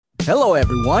Hello,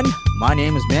 everyone. My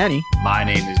name is Manny. My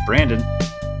name is Brandon.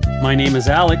 My name is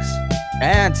Alex.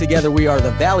 And together we are the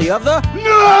Valley of the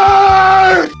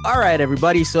Nerds! All right,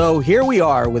 everybody. So here we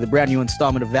are with a brand new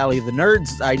installment of Valley of the Nerds.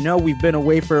 I know we've been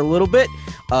away for a little bit.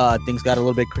 Things got a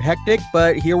little bit hectic,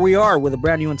 but here we are with a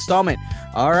brand new installment.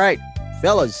 All right,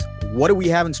 fellas, what do we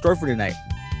have in store for tonight?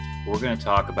 We're going to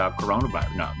talk about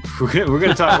coronavirus. No, we're going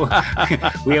to talk.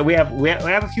 we have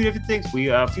a few different things.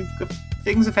 A few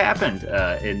things have happened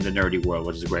in the nerdy world,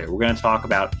 which is great. We're going to talk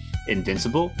about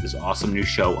Invincible, this awesome new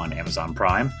show on Amazon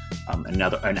Prime.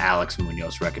 An Alex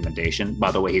Munoz recommendation.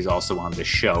 By the way, he's also on this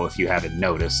show, if you haven't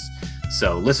noticed.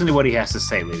 So listen to what he has to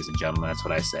say, ladies and gentlemen. That's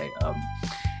what I say.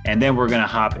 And then we're going to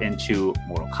hop into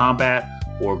Mortal Kombat.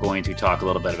 We're going to talk a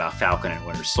little bit about Falcon and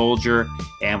Winter Soldier.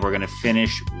 And we're going to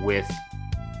finish with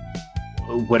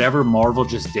whatever Marvel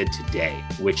just did today,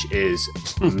 which is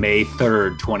May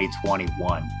 3rd,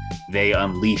 2021. They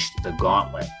unleashed the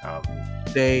gauntlet.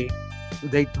 They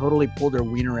totally pulled their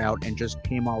wiener out and just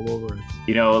came all over us.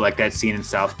 You know, like that scene in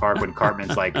South Park when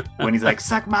Cartman's like, when he's like,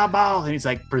 suck my balls, and he's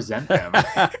like, present them.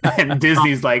 And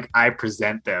Disney's like, I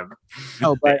present them.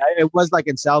 No, but it was like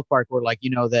in South Park where, like, you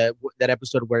know, that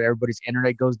episode where everybody's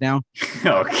internet goes down.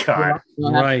 Oh, God.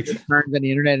 Right. Turns on the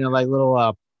internet in like little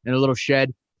in a little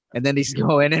shed. And then these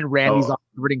go in and Randy's all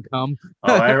covered in cum.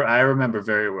 I remember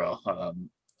very well.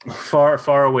 Far,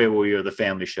 far away where we were the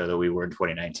family show that we were in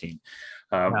 2019.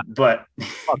 But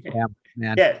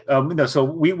man. No, so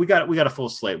we got a full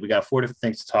slate. We got 4 different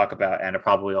things to talk about, and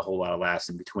probably a whole lot of laughs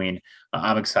in between.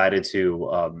 I'm excited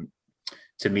to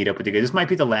meet up with you guys. This might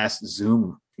be the last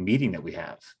Zoom meeting that we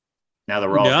have. Now that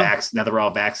we're all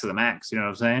vaxxed to the max, you know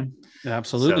what I'm saying?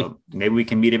 Absolutely. So maybe we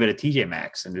can meet up at a TJ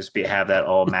Maxx and just have that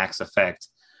all max effect.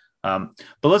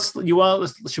 But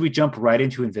should we jump right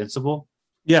into Invincible?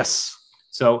 Yes.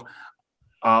 So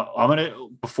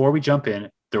before we jump in,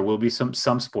 there will be some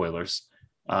spoilers.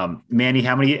 Manny,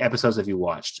 how many episodes have you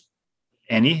watched?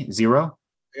 Any? 0?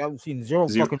 I haven't seen zero.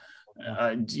 Fucking.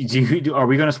 Are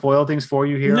we going to spoil things for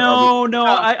you here? No.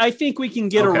 I think we can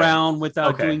get around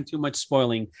without doing too much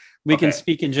spoiling. We can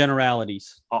speak in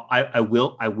generalities. I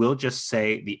will just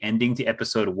say the ending to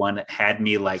episode 1 had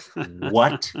me like,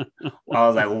 what? I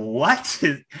was like, what?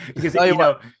 Because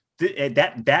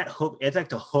that hook, it's like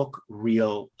the hook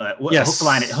reel, yes.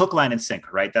 hook line and sinker,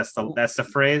 right? That's the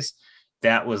phrase.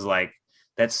 That was like,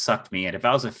 that sucked me in. If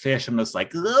I was a fish, I'm just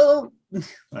like, oh,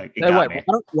 like it got me.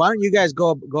 Why don't you guys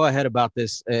go ahead about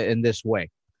this in this way?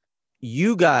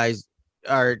 You guys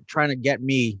are trying to get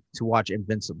me to watch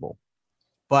Invincible,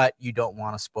 but you don't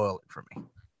want to spoil it for me.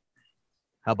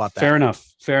 How about that? Fair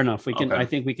enough. We can. Okay. I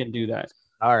think we can do that.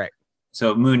 All right.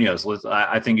 So Munoz,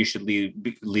 I think you should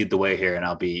lead the way here, and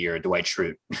I'll be your Dwight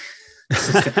Schrute,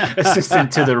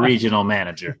 assistant to the regional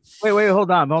manager. Wait, hold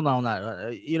on.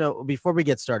 Before we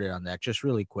get started on that, just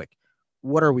really quick,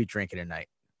 what are we drinking tonight?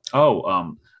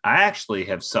 I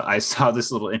actually I saw this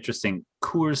little interesting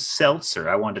Coors Seltzer.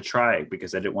 I wanted to try it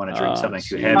because I didn't want to drink something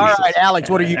too heavy. All right, Alex,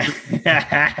 what are you drinking?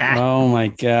 Oh my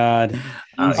God.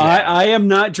 I am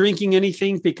not drinking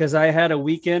anything because I had a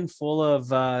weekend full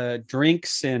of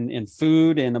drinks and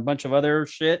food and a bunch of other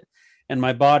shit. And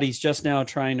my body's just now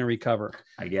trying to recover.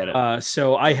 I get it.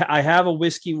 So I have a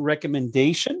whiskey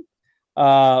recommendation,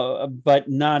 but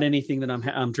not anything that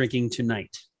I'm drinking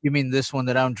tonight. You mean this one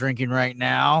that I'm drinking right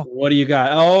now? What do you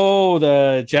got? Oh,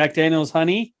 the Jack Daniel's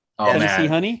honey. Oh, Tennessee man.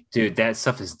 Honey. Dude, that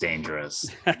stuff is dangerous.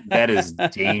 That is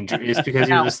dangerous. It's because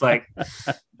you're just like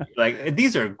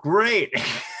these are great.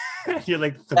 You're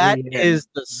like, that is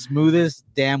the smoothest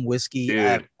damn whiskey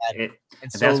I've had.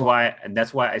 That's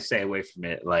why I stay away from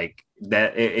it. Like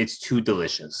that, it's too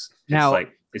delicious.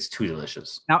 It's too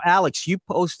delicious. Now, Alex, you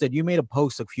made a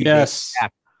post a few days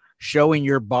back showing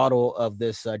your bottle of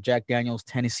this Jack Daniel's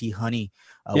Tennessee Honey.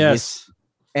 Yes.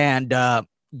 And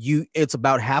it's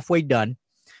about halfway done.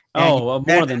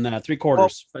 More than that,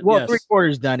 3/4. Well,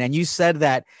 3/4 done. And you said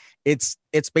that it's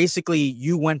basically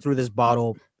you went through this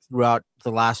bottle throughout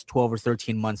the last 12 or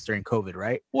 13 months during COVID,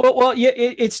 right? Well, yeah,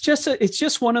 it's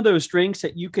just one of those drinks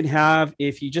that you can have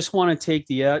if you just want to take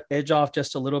the edge off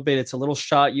just a little bit. It's a little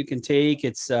shot you can take.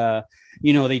 It's,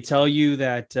 they tell you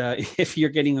that if you're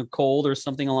getting a cold or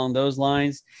something along those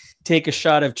lines, take a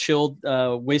shot of chilled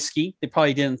whiskey. They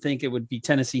probably didn't think it would be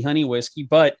Tennessee Honey whiskey,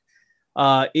 but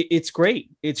it's great.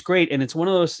 It's great. And it's one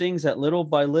of those things that little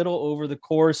by little over the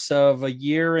course of a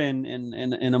year and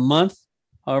a month,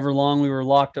 however long we were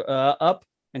locked up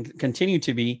and continue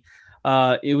to be,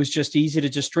 it was just easy to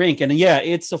just drink. And yeah,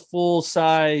 it's a full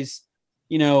size,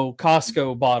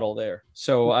 Costco bottle there.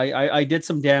 So I did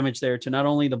some damage there to not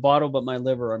only the bottle, but my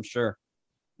liver, I'm sure.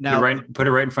 Now, put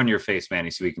it right in front of your face, Manny,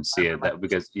 so we can see it. That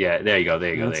because there you go.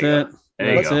 There you go. That's There you it. go.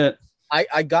 There you go. It.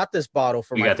 I got this bottle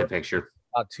for You my got the birthday picture.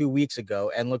 about 2 weeks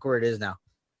ago, and look where it is now.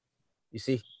 You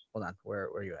see? Hold on. Where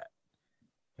are you at?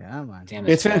 Yeah, man. Damn,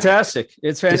 It's fantastic.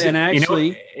 It's fantastic. And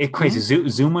actually, it's crazy.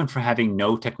 Zoom went from having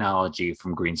no technology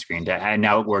from green screen to and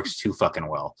now it works too fucking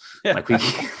well. Like we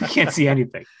can't see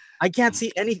anything. I can't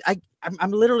see any.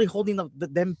 I'm literally holding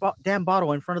the damn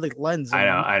bottle in front of the lens. I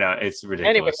know. It's ridiculous.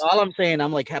 Anyway, all I'm saying,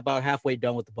 I'm like about halfway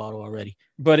done with the bottle already.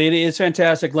 But it is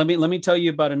fantastic. Let me tell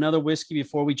you about another whiskey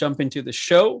before we jump into the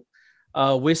show.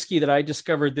 Whiskey that I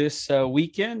discovered this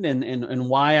weekend, and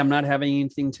why I'm not having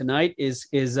anything tonight is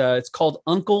it's called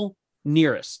Uncle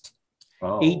Nearest,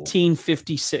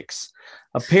 1856.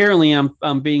 Apparently,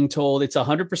 I'm being told it's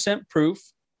 100% proof,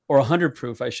 or 100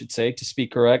 proof, I should say, to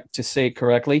say it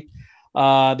correctly.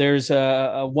 There's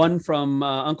a one from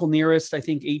Uncle Nearest, I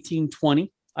think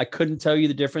 1820. I couldn't tell you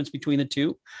the difference between the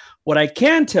two. What I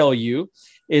can tell you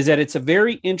is that it's a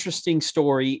very interesting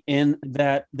story in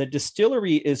that the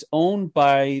distillery is owned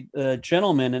by a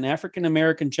gentleman, an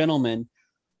African-American gentleman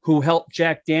who helped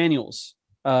Jack Daniels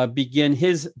begin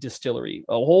his distillery.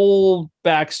 A whole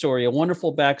backstory, a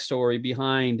wonderful backstory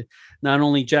behind not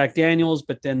only Jack Daniels,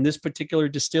 but then this particular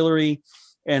distillery.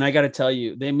 And I got to tell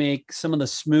you, they make some of the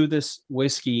smoothest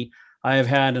whiskey I have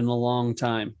had in a long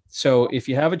time. So if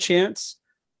you have a chance,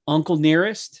 Uncle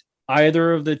Nearest,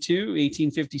 either of the two,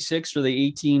 1856 or the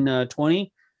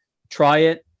 1820, try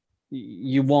it.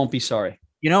 You won't be sorry.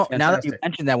 You know, now that you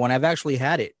mentioned that one, I've actually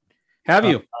had it. Have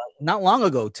you? Not long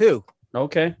ago, too.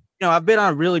 Okay. You know, I've been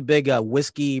on a really big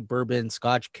whiskey, bourbon,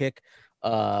 scotch kick.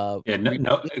 No,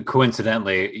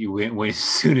 coincidentally, as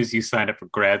soon as you signed up for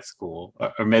grad school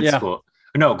or med school.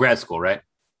 No, grad school, right?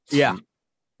 Yeah.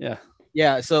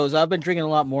 Yeah. So I've been drinking a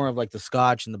lot more of like the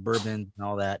scotch and the bourbon and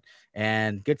all that,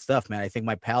 and good stuff, man. I think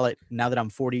my palate, now that I'm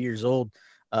 40 years old,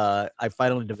 I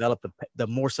finally developed the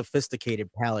more sophisticated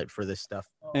palate for this stuff.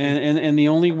 And the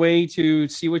only way to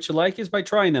see what you like is by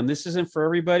trying them. This isn't for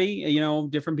everybody. You know,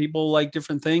 different people like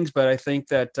different things, but I think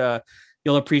that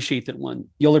you'll appreciate that one.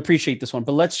 You'll appreciate this one.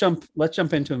 But let's jump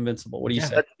into Invincible. What do you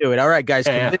say? Let's do it. All right, guys,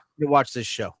 convince me to watch this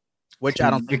show. Which I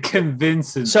don't think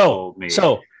convincing. So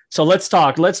let's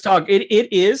talk.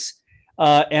 It is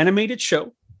animated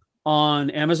show on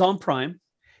Amazon Prime.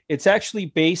 It's actually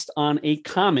based on a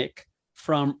comic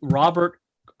from Robert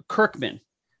Kirkman.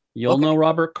 You'll know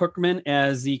Robert Kirkman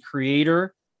as the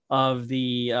creator of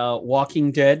the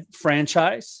Walking Dead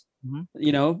franchise. Mm-hmm.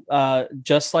 You know,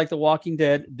 just like The Walking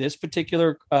Dead, this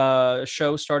particular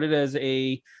show started as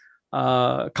a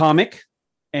comic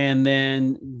and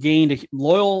then gained a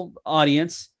loyal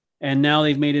audience. And now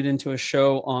they've made it into a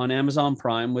show on Amazon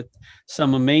Prime with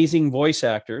some amazing voice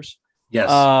actors. Yes.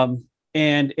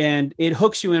 And it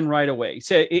hooks you in right away.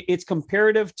 So it's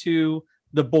comparative to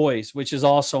The Boys, which is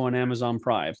also on Amazon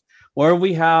Prime, where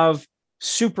we have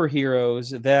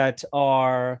superheroes that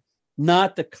are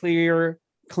not the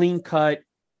clean cut,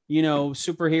 you know,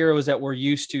 superheroes that we're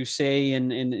used to, say, in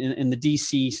the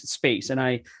DC space. And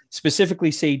I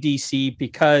specifically say DC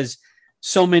because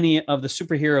so many of the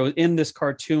superheroes in this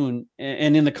cartoon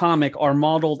and in the comic are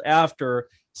modeled after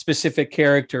specific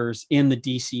characters in the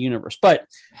DC universe. But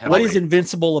what is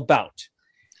Invincible about?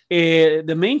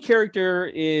 The main character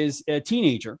is a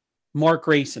teenager, Mark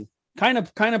Grayson, kind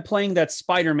of playing that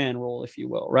Spider-Man role, if you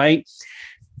will, right?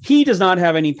 He does not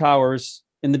have any powers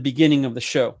in the beginning of the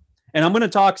show. And I'm going to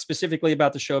talk specifically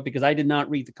about the show because I did not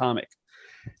read the comic.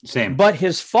 Same. But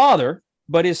his father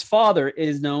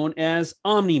is known as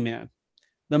Omni-Man,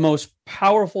 the most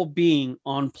powerful being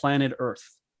on planet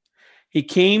Earth. He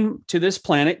came to this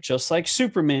planet just like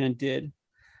Superman did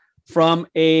from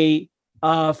a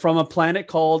planet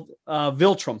called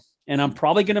Viltrum. And I'm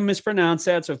probably going to mispronounce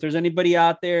that. So if there's anybody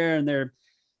out there and they're,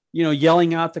 you know,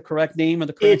 yelling out the correct name or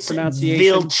the correct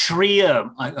pronunciation.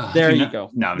 Viltrium. There you go.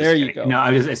 No, there you go. No,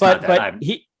 it's not that.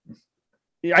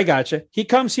 I gotcha. He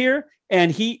comes here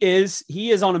and he is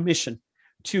on a mission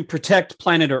to protect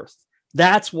planet Earth.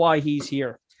 That's why he's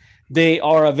here. They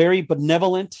are a very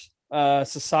benevolent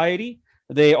society.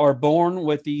 They are born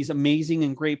with these amazing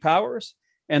and great powers,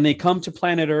 and they come to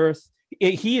planet Earth.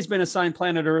 He has been assigned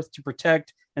planet Earth to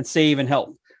protect and save and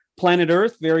help. Planet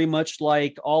Earth, very much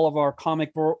like all of our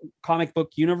comic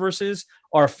book universes,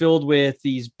 are filled with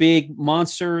these big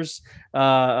monsters,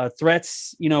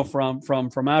 threats, you know,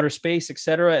 from outer space,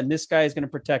 etc. And this guy is going to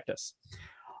protect us.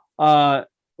 I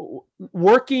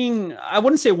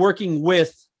wouldn't say working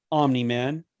with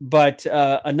Omni-Man, but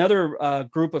another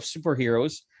group of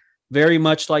superheroes, very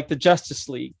much like the Justice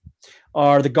League,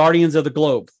 are the Guardians of the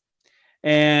Globe.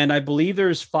 And I believe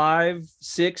there's 5,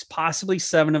 6, possibly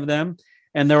 7 of them.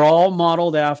 and they're all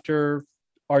modeled after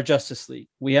our Justice League.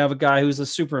 We have a guy who's a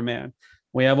Superman.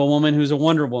 We have a woman who's a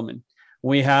Wonder Woman.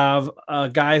 We have a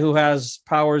guy who has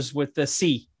powers with the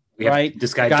sea, right?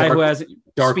 This guy who has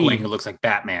Darkwing, speed. who looks like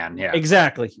Batman. Yeah,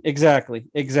 exactly.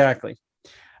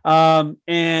 And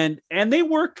they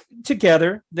work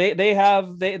together. They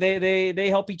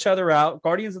help each other out.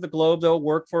 Guardians of the Globe, they'll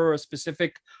work for a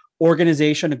specific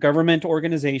organization, a government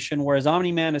organization, whereas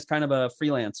Omni-Man is kind of a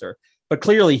freelancer, but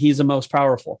clearly he's the most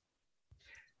powerful.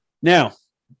 Now,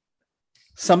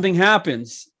 something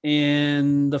happens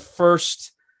in the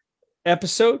first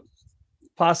episode,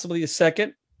 possibly the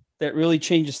second, that really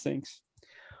changes things.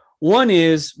 One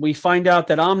is we find out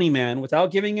that Omni-Man,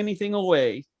 without giving anything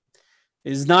away,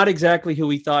 is not exactly who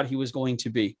we thought he was going to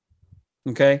be.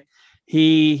 Okay.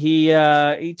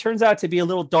 He turns out to be a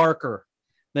little darker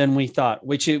than we thought,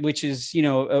 which is,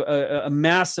 a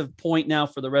massive point now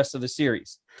for the rest of the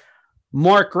series.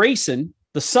 Mark Grayson,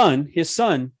 his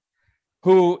son,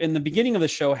 who in the beginning of the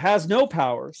show has no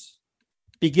powers,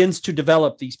 begins to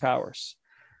develop these powers.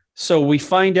 So we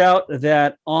find out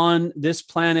that on this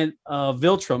planet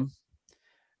Viltrum,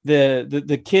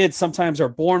 the kids sometimes are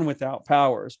born without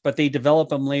powers, but they develop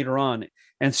them later on.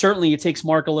 And certainly it takes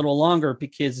Mark a little longer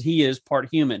because he is part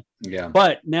human. Yeah.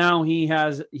 But now he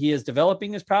is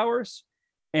developing his powers,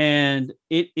 and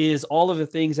it is all of the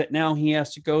things that now he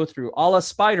has to go through, a la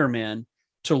Spider-Man,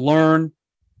 to learn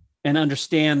and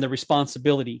understand the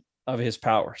responsibility of his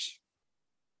powers.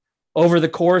 Over the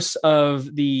course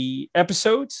of the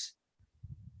episodes,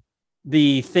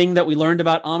 the thing that we learned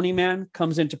about Omni-Man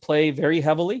comes into play very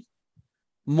heavily.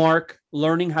 Mark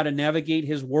learning how to navigate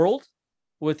his world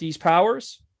with these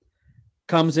powers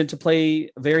comes into play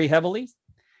very heavily.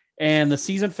 And the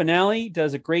season finale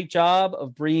does a great job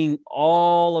of bringing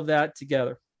all of that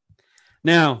together.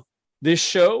 Now, this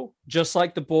show, just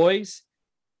like The Boys,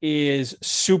 is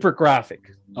super graphic.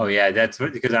 Oh yeah, that's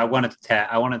because I wanted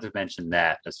to mention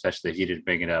that, especially if you didn't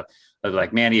bring it up. But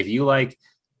like, Manny, if you like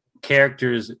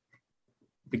characters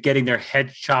getting their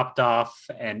head chopped off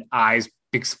and eyes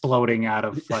exploding out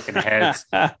of fucking heads,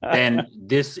 then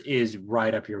this is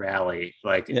right up your alley.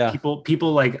 Like,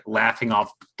 people like laughing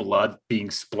off blood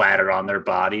being splattered on their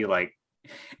body, like,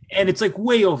 and it's like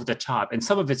way over the top, and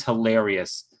some of it's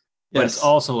hilarious, but it's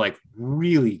also like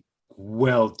really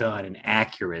well done and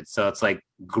accurate. So it's like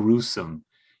gruesome.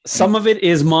 Some of it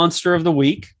is monster of the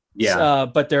week. Yeah.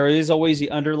 But there is always the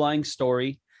underlying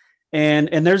story. And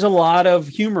there's a lot of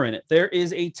humor in it. There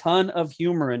is a ton of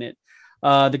humor in it.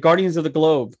 The Guardians of the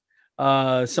Globe,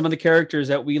 some of the characters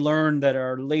that we learn that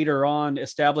are later on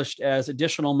established as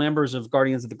additional members of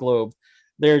Guardians of the Globe,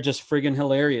 they're just friggin'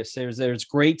 hilarious. There's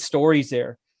great stories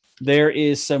there. There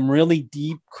is some really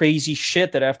deep, crazy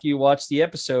shit that after you watch the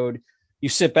episode, you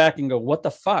sit back and go, what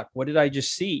the fuck? What did I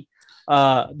just see?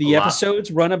 The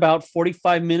episodes run about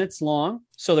 45 minutes long.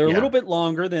 So they're a little bit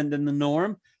longer than the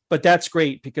norm, but that's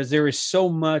great because there is so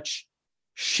much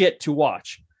shit to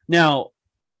watch. Now,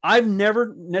 I've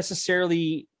never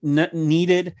necessarily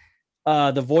needed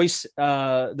the voice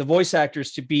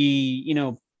actors to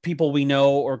be, people we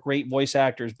know or great voice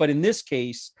actors. But in this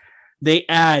case, they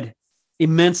add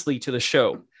immensely to the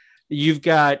show. You've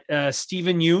got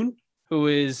Stephen Yeun, who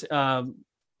is,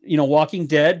 Walking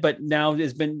Dead, but now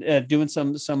has been doing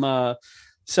some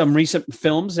recent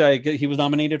films. He was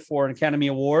nominated for an Academy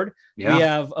Award. Yeah. We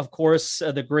have, of course,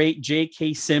 the great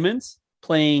J.K. Simmons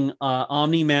playing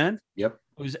Omni-Man. Yep.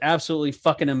 Who's absolutely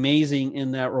fucking amazing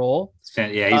in that role.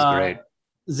 Yeah, he's great.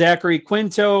 Zachary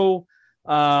Quinto.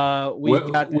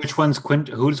 Which one's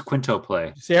Quinto? Who does Quinto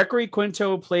play? Zachary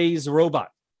Quinto plays Robot.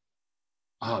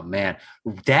 Oh man,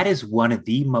 that is one of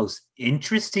the most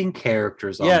interesting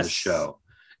characters on the show.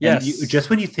 Yes. And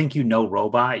just when you think you know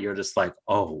Robot, you're just like,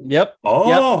 oh, yep.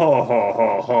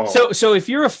 Oh, yep. So if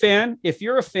you're a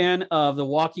fan of The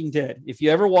Walking Dead, if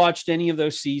you ever watched any of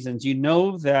those seasons, you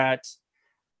know that,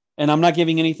 and I'm not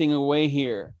giving anything away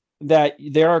here, that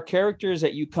there are characters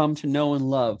that you come to know and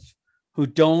love who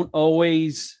don't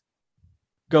always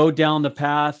go down the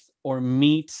path or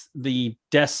meet the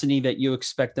destiny that you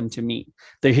expect them to meet.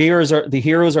 The heroes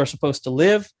are supposed to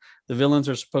live. The villains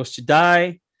are supposed to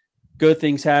die. Good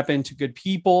things happen to good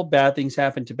people. Bad things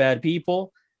happen to bad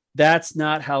people. That's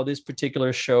not how this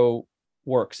particular show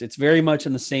works. It's very much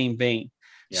in the same vein.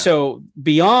 Yeah. So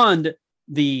beyond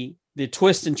the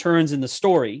twists and turns in the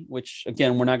story, which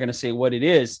again, we're not going to say what it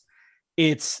is,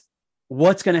 it's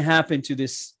what's going to happen to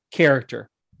this character.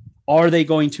 Are they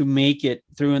going to make it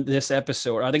through this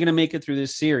episode? Are they going to make it through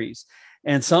this series?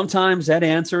 And sometimes that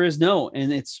answer is no.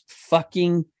 And it's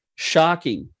fucking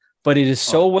shocking, but it is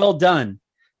so well done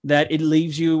that it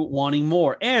leaves you wanting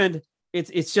more. And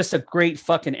it's just a great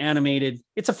fucking animated.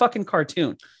 It's a fucking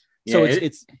cartoon. Yeah, So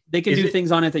it's they can do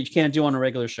things on it that you can't do on a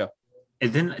regular show.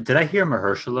 And then did I hear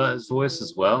Mahershala's voice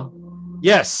as well?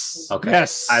 Yes. Okay.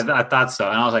 Yes. I thought so,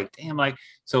 and I was like, damn, like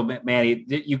so, Manny,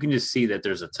 you can just see that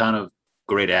there's a ton of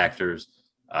great actors,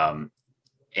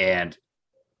 and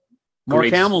Mark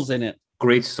Hamill's in it.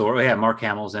 Great story. Yeah, Mark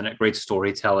Hamill's in it. Great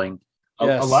storytelling.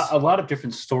 Yes. A lot of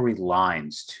different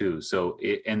storylines too. So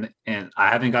and I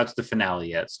haven't got to the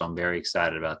finale yet, so I'm very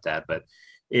excited about that. But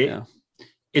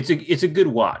it's a good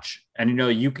watch, and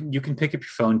you can pick up your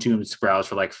phone too and browse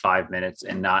for like 5 minutes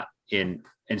and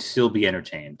still be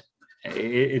entertained.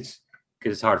 It's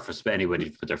because it's hard for anybody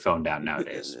to put their phone down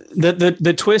nowadays.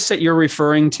 The twist that you're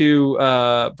referring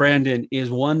to, Brandon,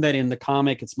 is one that in the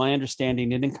comic, it's my understanding,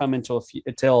 didn't come until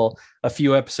a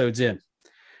few episodes in.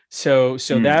 So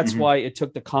that's why it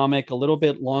took the comic a little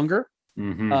bit longer.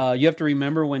 Mm-hmm. You have to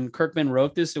remember when Kirkman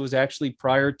wrote this, it was actually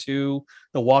prior to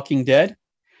The Walking Dead.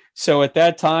 So at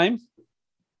that time,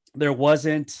 there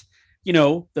wasn't,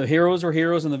 the heroes were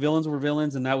heroes and the villains were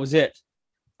villains, and that was it.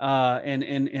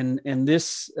 And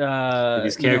this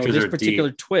these characters this are particular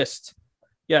deep. Twist,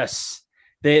 yes,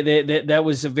 they that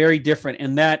was a very different,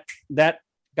 and that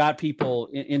got people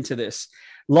into this.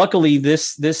 Luckily,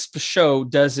 this show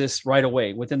does this right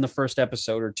away within the first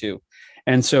episode or two,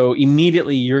 and so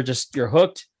immediately you're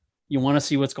hooked. You want to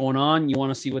see what's going on. You want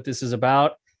to see what this is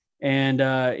about, and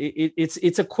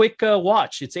it's a quick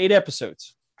watch. It's 8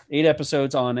 episodes. 8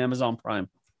 episodes on Amazon Prime.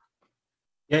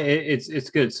 Yeah, it's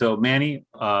good. So, Manny,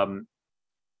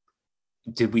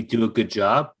 did we do a good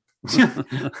job?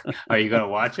 Are you going to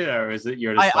watch it, or is it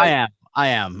you're just I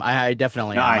am. I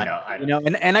definitely no, am. I know.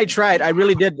 And I tried. I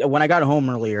really did. When I got home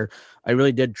earlier, I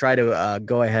really did try to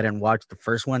go ahead and watch the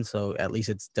first one, so at least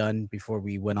it's done before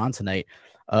we went on tonight.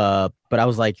 But I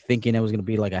was like thinking it was going to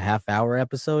be like a half-hour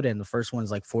episode, and the first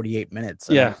one's like 48 minutes.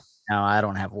 So yeah. Now I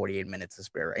don't have 48 minutes to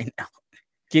spare right now.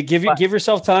 Give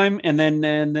yourself time, and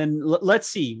then let's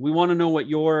see. We want to know what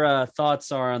your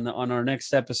thoughts are on our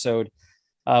next episode.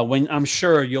 When I'm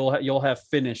sure you'll have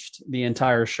finished the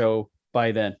entire show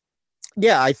by then.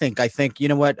 Yeah, I think you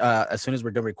know what? As soon as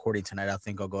we're done recording tonight, I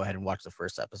think I'll go ahead and watch the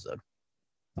first episode.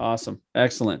 Awesome,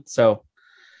 excellent. So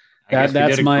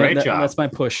that's my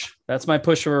push. That's my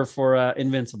push for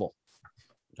Invincible.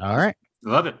 All right,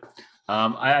 love it.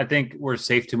 I think we're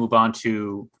safe to move on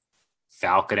to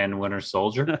Falcon and Winter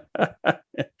Soldier.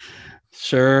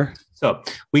 Sure. So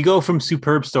we go from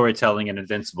superb storytelling in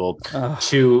Invincible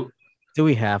to. Do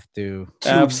we have to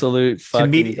absolute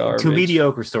fucking garbage. To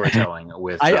mediocre storytelling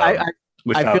with Falcon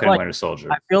and Winter Soldier?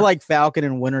 I feel like Falcon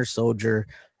and Winter Soldier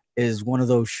is one of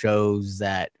those shows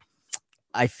that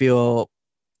I feel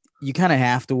you kind of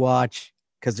have to watch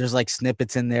because there's like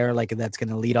snippets in there, like that's going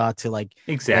to lead on to like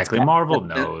exactly Marvel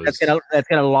knows that's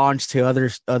gonna launch to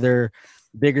other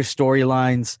bigger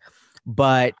storylines.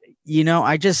 But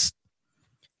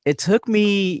it took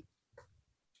me,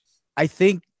 I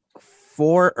think,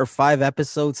 4 or 5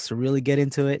 episodes to really get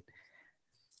into it.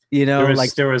 There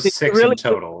was 6 really, in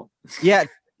total. Yeah.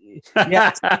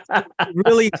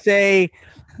 Really say,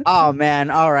 oh man,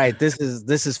 all right, this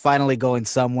is finally going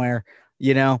somewhere,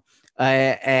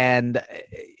 and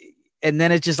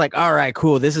then it's just like, all right,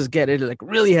 cool, this is getting like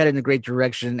really headed in a great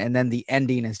direction, and then the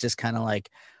ending is just kind of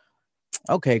like,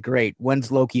 okay, great,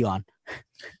 when's Loki on?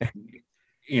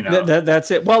 That's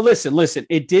it. Well, listen,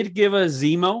 it did give us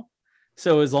Zemo.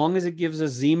 So as long as it gives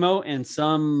us Zemo and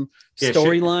some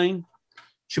storyline.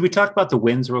 Should we talk about the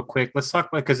wins real quick? Let's talk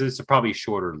about, because it's probably a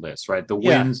shorter list, right? The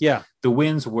wins. Yeah. The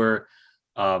wins were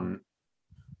the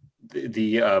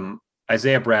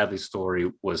Isaiah Bradley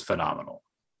story was phenomenal,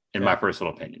 in my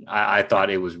personal opinion. I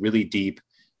thought it was really deep.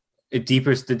 The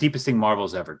deepest thing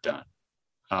Marvel's ever done.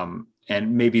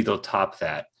 And maybe they'll top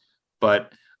that.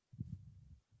 But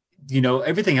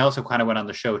everything else that kind of went on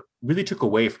the show really took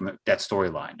away from that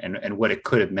storyline and what it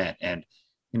could have meant. And,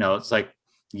 it's like,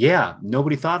 yeah,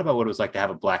 nobody thought about what it was like to have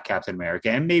a black Captain America.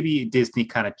 And maybe Disney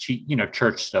kind of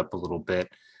churched up a little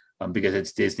bit because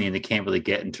it's Disney and they can't really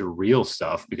get into real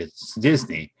stuff because it's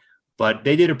Disney. But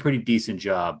they did a pretty decent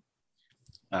job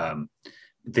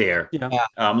there. Yeah.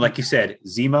 Like you said,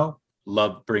 Zemo,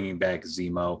 loved bringing back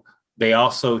Zemo. They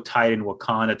also tied in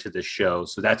Wakanda to the show,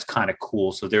 so that's kind of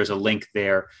cool. So there's a link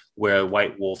there where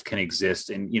White Wolf can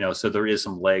exist, and so there is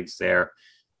some legs there.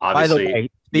 Obviously, by the way,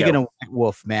 speaking of White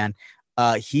Wolf, man,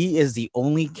 he is the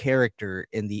only character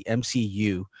in the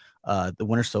MCU, the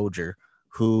Winter Soldier,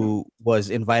 who was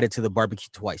invited to the barbecue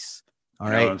twice. All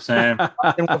right, know what I'm saying?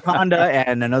 In Wakanda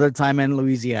and another time in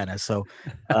Louisiana. So,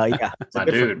 yeah, my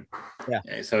dude.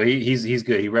 Yeah. So he's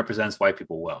good. He represents white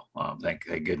people well. Thank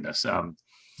goodness.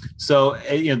 So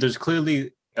there's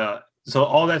clearly so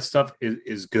all that stuff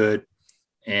is good.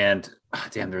 And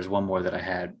damn, there's one more that I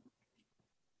had.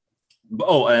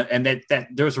 Oh, and that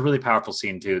there was a really powerful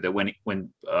scene too. That when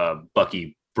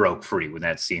Bucky broke free, when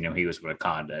that scene, he was with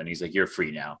Wakanda, and he's like, "You're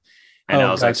free now." And I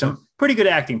was like, some pretty good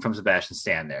acting from Sebastian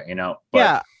Stan there, But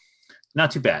yeah,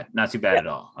 not too bad at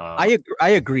all. I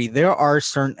agree. There are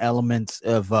certain elements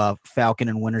of Falcon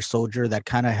and Winter Soldier that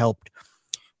kind of helped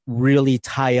really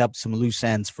tie up some loose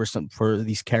ends for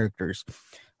these characters,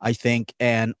 I think,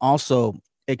 and also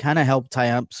it kind of helped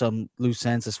tie up some loose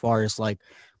ends as far as like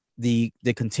the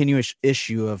continuous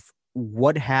issue of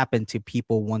what happened to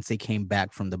people once they came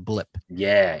back from the blip.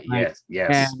 Yeah, right?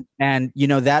 yes. And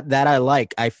that I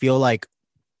like. I feel like,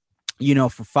 for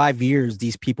 5 years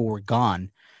these people were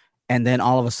gone, and then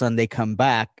all of a sudden they come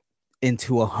back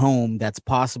into a home that's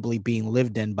possibly being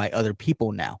lived in by other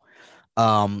people now.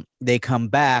 They come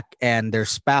back and their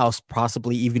spouse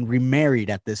possibly even remarried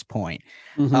at this point.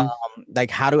 Mm-hmm. Like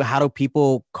how do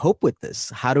people cope with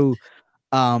this? How do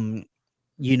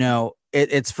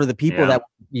it's for the people that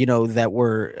that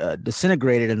were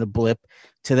disintegrated in the blip.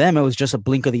 To them it was just a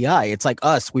blink of the eye. It's like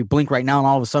us, we blink right now and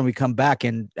all of a sudden we come back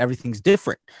and everything's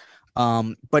different.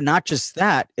 But not just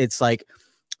that, it's like,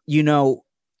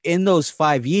 in those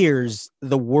 5 years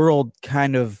the world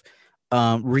kind of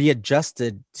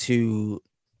readjusted to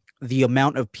the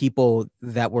amount of people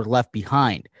that were left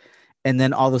behind. And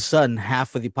then all of a sudden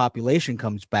half of the population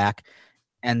comes back,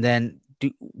 and then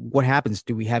what happens?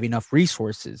 Do we have enough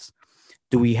resources?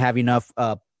 Do we have enough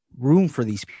room for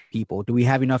these people? Do we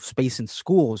have enough space in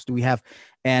schools? Do we have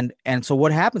and so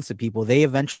what happens to people? They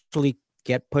eventually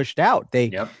get pushed out.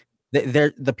 They're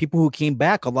the people who came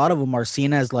back, a lot of them are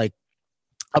seen as like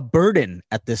a burden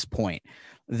at this point.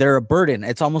 They're a burden.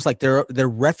 It's almost like they're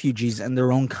refugees in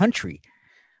their own country.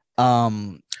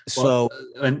 And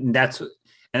that's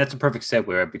a perfect segue,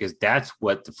 right? Because that's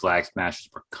what the Flag Smashers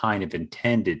were kind of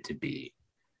intended to be.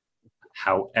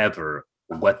 However,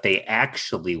 what they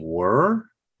actually were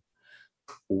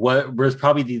was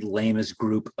probably the lamest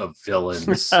group of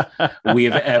villains we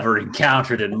have ever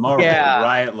encountered in Marvel,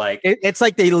 right? Like it's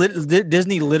like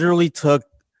Disney literally took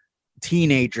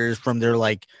teenagers from their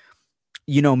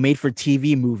made for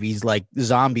TV movies like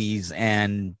Zombies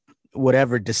and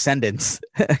whatever Descendants,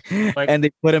 and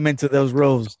they put them into those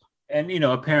roles. And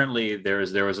apparently there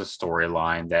was a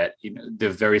storyline that they're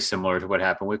very similar to what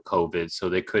happened with COVID, so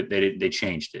they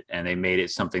changed it and they made it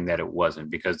something that it wasn't,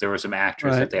 because there were some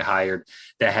actors that they hired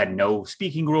that had no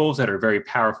speaking roles that are very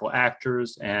powerful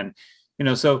actors, and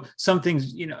so some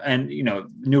things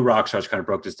New Rockstars kind of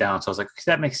broke this down. So I was like,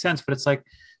 that makes sense, but it's like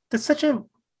that's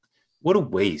what a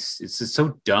waste. It's just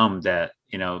so dumb that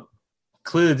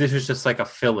clearly this is just like a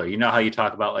filler. You know how you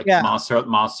talk about monster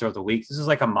of the week? This is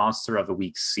like a monster of the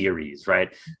week series,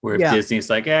 right? Where if Disney's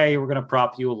like, hey, we're going to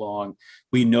prop you along.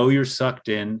 We know you're sucked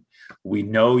in. We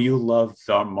know you love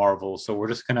Marvel. So we're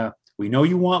just we know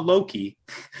you want Loki.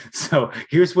 So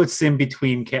here's what's in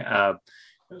between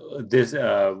this,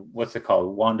 what's it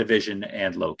called? WandaVision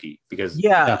and Loki. Because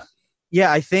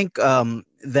I think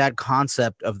that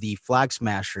concept of the Flag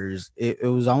Smashers, it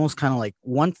was almost kind of like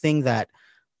one thing that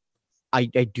I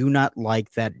do not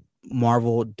like that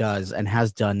Marvel does and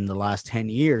has done in the last 10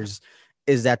 years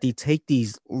is that they take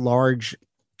these large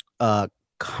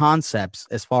concepts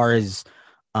as far as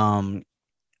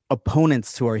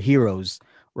opponents to our heroes,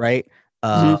 right?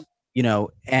 And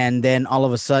then all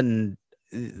of a sudden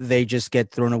they just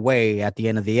get thrown away at the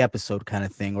end of the episode kind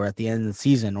of thing, or at the end of the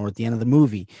season, or at the end of the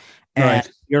movie. And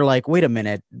you're like, wait a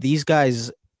minute, these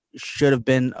guys should have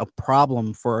been a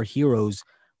problem for our heroes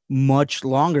much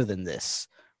longer than this,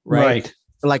 right?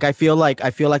 Like I feel like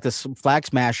the Flag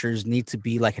Smashers need to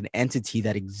be like an entity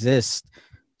that exists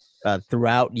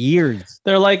throughout years.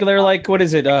 They're like what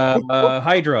is it?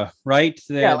 Hydra, right?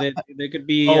 They could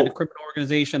be a criminal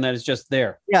organization that is just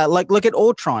there. Yeah, like look at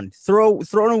Ultron, thrown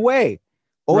away.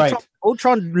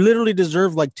 Ultron literally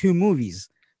deserved like 2 movies,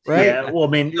 right? Yeah, well, I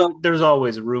mean, there's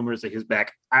always rumors that he's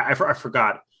back. I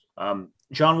forgot.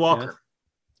 John Walker. Yeah.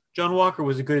 John Walker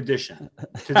was a good addition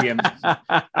to the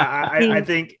MCU. I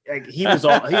think he was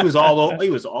all over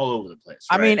the place.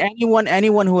 Right? I mean,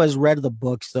 anyone who has read the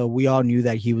books, though, we all knew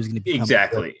that he was going to be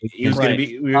exactly. He was going to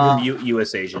be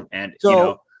U.S. agent, and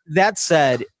that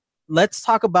said, let's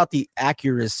talk about the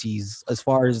accuracies as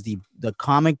far as the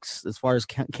comics, as far as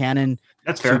canon.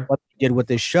 That's fair. What they did with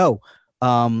this show,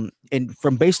 and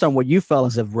from based on what you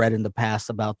fellas have read in the past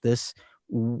about this,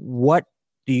 what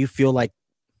do you feel like?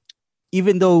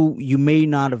 Even though you may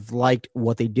not have liked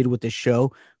what they did with the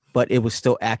show, but it was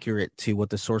still accurate to what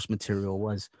the source material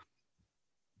was.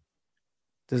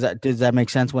 Does that make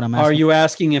sense? What I'm asking? Are you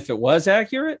asking if it was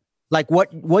accurate? Like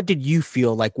what did you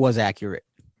feel like was accurate,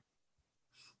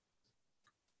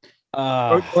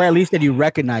 or at least that you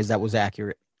recognize that was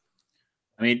accurate?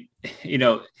 I mean,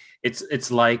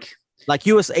 it's like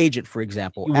U.S. Agent, for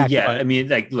example. Yeah, I mean,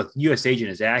 like, look, U.S.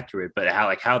 Agent is accurate, but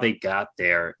how they got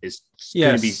there is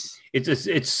going to be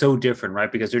it's so different,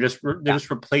 right? Because they're just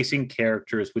replacing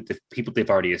characters with the people they've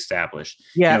already established.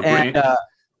 Yeah,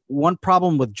 one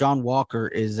problem with John Walker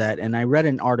is that, and I read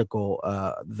an article,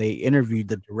 they interviewed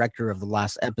the director of the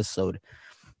last episode,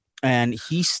 and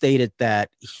he stated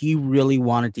that he really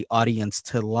wanted the audience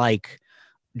to like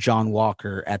John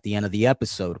Walker at the end of the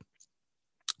episode.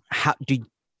 How did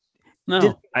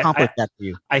accomplish that for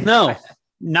you? No.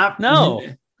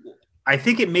 I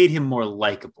think it made him more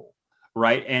likable,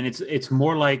 right? And it's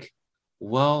more like,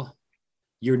 well,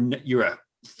 you're a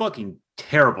fucking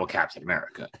terrible Captain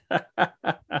America,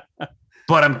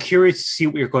 but I'm curious to see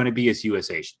what you're going to be as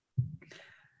U.S. Agent.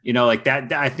 Like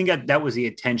that. I think that was the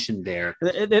intention there.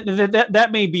 That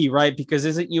may be right, because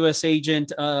isn't U.S.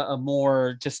 Agent a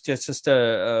more just what's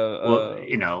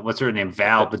her name?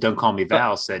 Val, but don't call me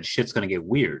Val. Said shit's going to get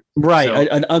weird. Right, so,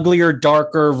 an uglier,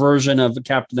 darker version of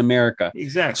Captain America.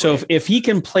 Exactly. So if he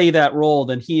can play that role,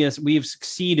 then we've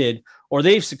succeeded, or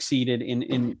they've succeeded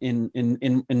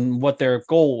in what their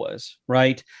goal was.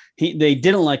 Right. They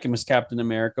didn't like him as Captain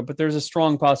America, but there's a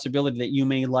strong possibility that you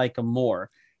may like him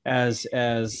more as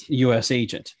U.S.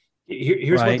 Agent.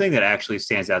 Here's one thing that actually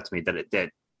stands out to me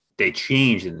that they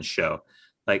changed in the show,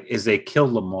 like, is they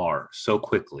killed Lamar so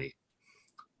quickly.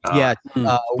 But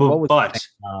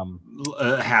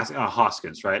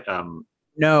Hoskins, right?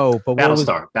 No, but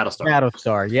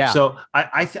Battlestar. Yeah. So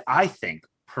I think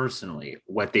personally,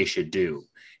 what they should do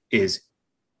is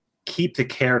keep the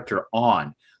character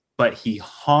on, but he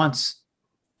haunts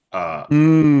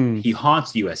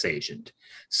U.S. Agent.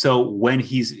 So when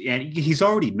he's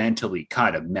already mentally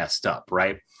kind of messed up,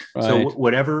 right? So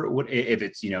if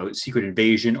it's Secret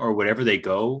Invasion or whatever they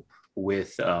go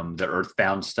with the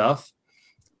Earthbound stuff,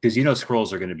 because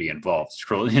Skrulls are going to be involved.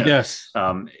 Yes.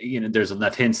 There's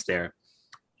enough hints there.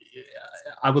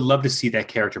 I would love to see that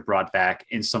character brought back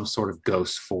in some sort of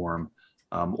ghost form,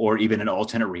 or even an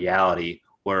alternate reality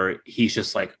where he's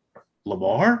just like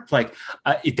Lamar. Like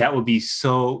that would be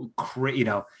so crazy.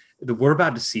 We're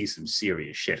about to see some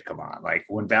serious shit. Come on. Like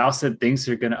when Val said things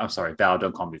are going to, I'm sorry, Val,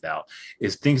 don't call me Val,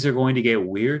 is things are going to get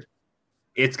weird.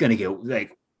 It's going to get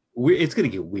it's going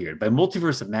to get weird. By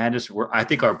Multiverse of Madness, I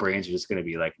think our brains are just going to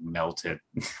be like melted.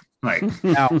 Like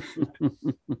now,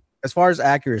 as far as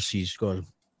accuracies go.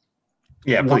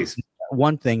 Yeah, please.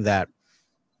 One thing that,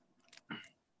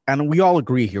 and we all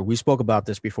agree here, we spoke about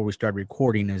this before we started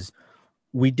recording, is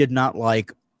we did not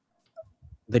like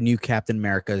the new Captain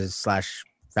America /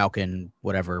 Falcon,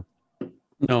 whatever.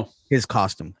 No. His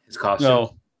costume.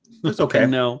 No. It was okay.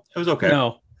 No. It was okay.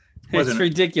 No. It's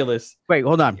ridiculous. Wait,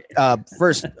 hold on.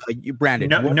 First, Brandon.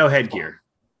 No headgear.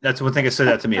 That's one thing that stood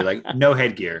out to me. Like no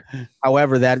headgear.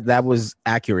 However, that was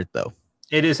accurate though.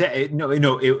 It is. It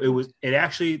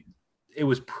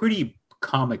was pretty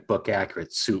comic book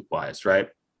accurate suit wise, right?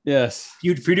 Yes.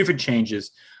 Few different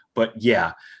changes. But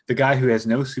yeah, the guy who has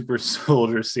no super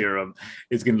soldier serum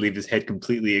is going to leave his head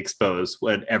completely exposed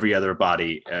when every other part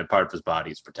of his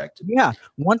body is protected. Yeah.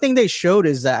 One thing they showed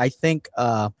is that I think,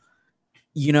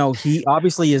 he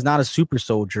obviously is not a super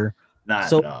soldier.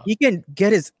 He can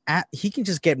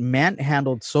just get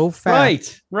manhandled so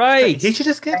fast. Right. He should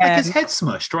just get his head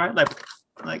smushed, right?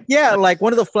 Like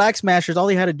one of the Flag Smashers, all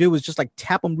he had to do was just like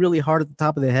tap him really hard at the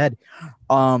top of the head.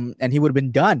 And he would have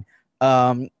been done.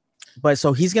 But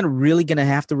so he's really gonna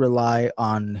have to rely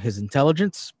on his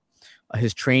intelligence,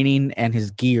 his training, and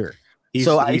his gear. He's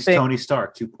Tony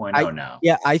Stark 2.0 now.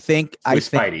 Yeah, I think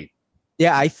Spidey.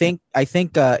 Yeah, I think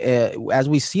as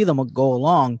we see them go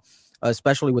along,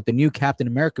 especially with the new Captain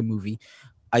America movie,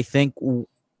 I think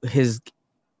his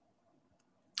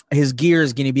gear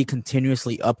is going to be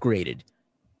continuously upgraded.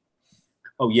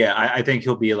 Oh yeah, I think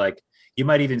he'll be like, you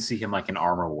might even see him like in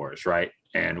Armor Wars, right?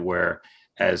 And where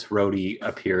as Rhodey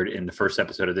appeared in the first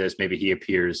episode of this, maybe he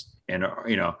appears in,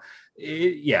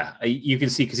 you can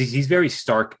see, because he's very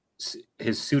Stark.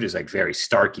 His suit is like very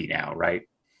Starky now, right?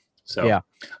 So yeah.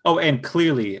 Oh, and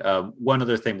clearly, one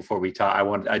other thing before we talk,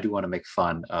 I do want to make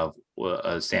fun of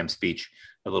Sam's speech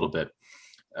a little bit.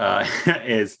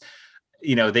 Is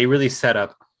they really set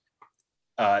up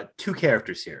two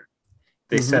characters here.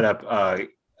 They set up I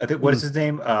think what is his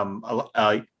name?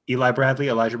 Elijah Bradley.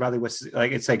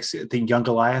 It's like the young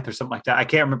Goliath or something like that. I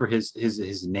can't remember his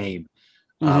name.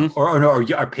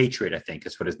 Or Patriot, I think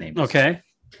is what his name is. Okay.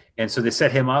 And so they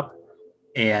set him up,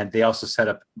 and they also set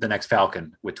up the next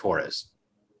Falcon with Torres.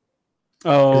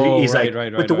 Oh, he's right, like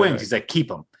right, with the wings. right. He's like, keep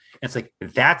them. And it's like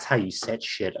that's how you set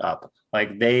shit up.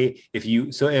 Like if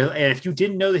you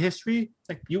didn't know the history,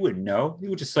 like you wouldn't know. You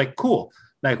would just like cool.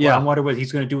 Like, well, I wonder what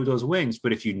he's going to do with those wings.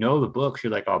 But if you know the books,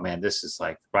 you're like, oh man, this is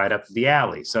like right up the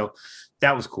alley. So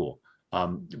that was cool.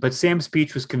 But Sam's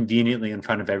speech was conveniently in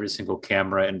front of every single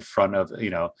camera in front of,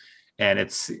 and it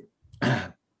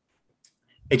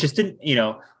just didn't,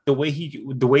 the way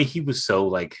he was so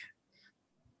like,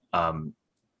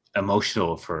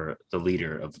 emotional for the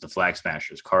leader of the Flag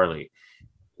Smashers, Carly.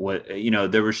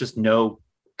 There was just no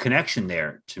connection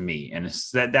there to me, and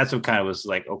that's what kind of was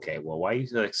like, okay, well, why are you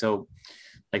like so?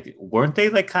 Like, weren't they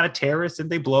like kind of terrorists? Didn't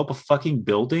they blow up a fucking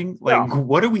building? Like,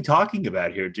 what are we talking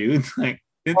about here, dude? Like,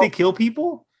 didn't they kill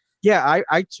people? Yeah,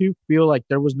 I too feel like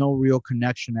there was no real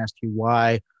connection as to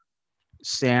why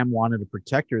Sam wanted to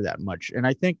protect her that much. And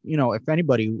I think, if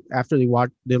anybody, after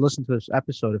they listen to this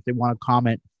episode, if they want to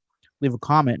comment, leave a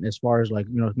comment as far as like,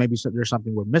 maybe there's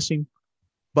something we're missing.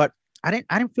 But I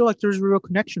didn't feel like there's a real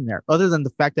connection there, other than the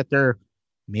fact that they're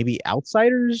maybe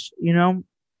outsiders,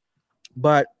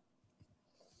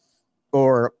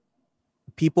 or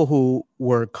people who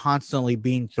were constantly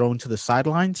being thrown to the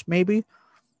sidelines. Maybe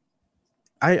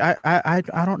I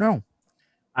don't know.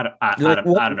 I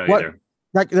don't know either.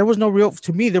 Like there was no real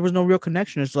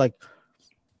connection. It's like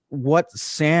what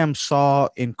Sam saw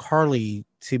in Carly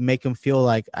to make him feel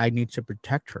like I need to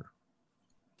protect her.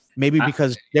 Maybe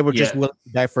because they were just willing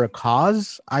to die for a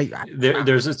cause.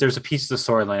 There's a piece of the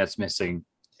storyline that's missing,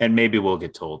 and maybe we'll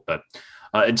get told. But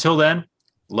until then,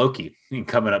 Loki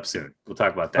coming up soon. We'll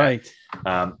talk about that. Right.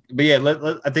 But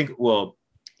yeah, I think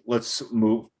let's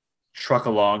truck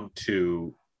along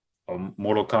to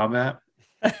Mortal Kombat.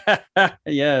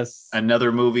 Yes.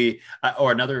 Another movie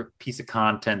or another piece of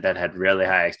content that had really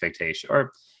high expectation,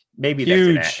 or maybe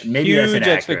huge that's an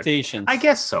expectations. I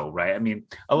guess so, right? I mean,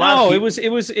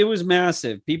 it was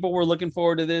massive. People were looking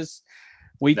forward to this.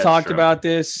 We talked about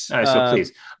this. All right, so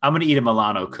please, I'm going to eat a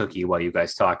Milano cookie while you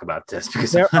guys talk about this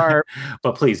because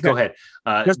but please go ahead.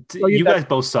 You guys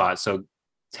both saw it, so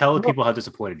tell the people how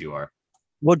disappointed you are.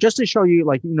 Well, just to show you,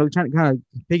 like, kind of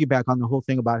piggyback on the whole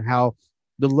thing about how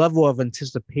the level of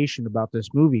anticipation about this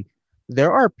movie.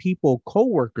 There are people,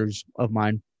 coworkers of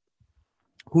mine,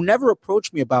 who never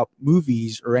approached me about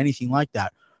movies or anything like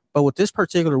that. But with this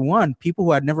particular one, people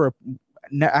who I had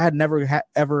never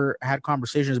ever had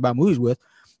conversations about movies with,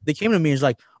 they came to me and was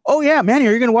like, "Oh yeah, man,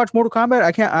 you're gonna watch Mortal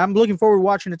Kombat? I'm looking forward to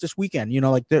watching it this weekend."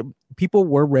 Like the people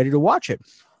were ready to watch it.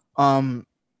 So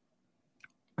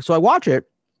I watch it,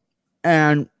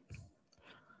 and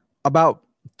about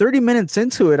 30 minutes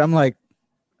into it, I'm like,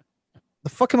 "The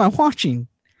fuck am I watching?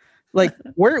 Like,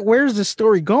 where's the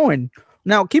story going?"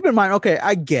 Now, keep in mind, okay,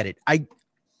 I get it.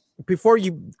 Before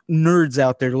you nerds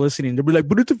out there listening, they'll be like,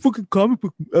 "But it's a fucking comic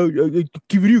book,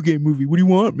 video game movie. What do you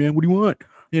want, man? What do you want?"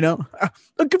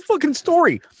 A good fucking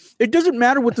story. It doesn't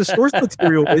matter what the source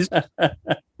material is.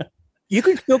 You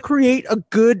can still create a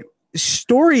good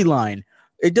storyline.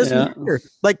 It doesn't matter.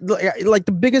 Like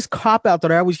the biggest cop out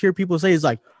that I always hear people say is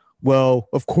like, "Well,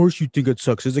 of course you think it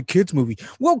sucks. It's a kids movie."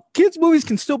 Well, kids movies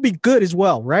can still be good as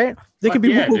well, right? They can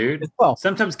be dude. As well.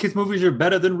 Sometimes kids movies are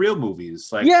better than real movies.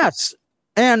 Like yes,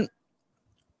 and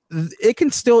it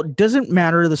can still doesn't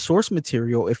matter the source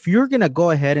material. If you're gonna go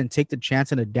ahead and take the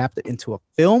chance and adapt it into a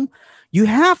film, you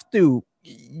have to.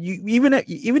 Even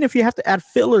if you have to add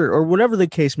filler or whatever the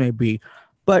case may be,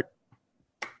 but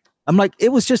I'm like,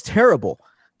 it was just terrible.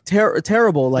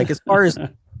 Like as far as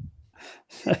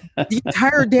the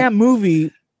entire damn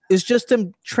movie is just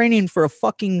them training for a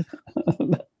fucking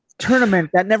tournament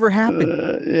that never happened.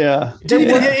 It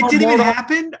didn't even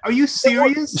happen. Are you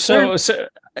serious?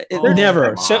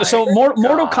 Never. So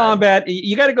Mortal Kombat.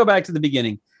 You got to go back to the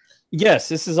beginning. Yes,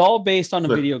 this is all based on a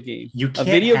video game. A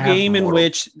video game in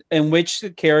which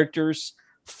the characters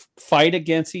fight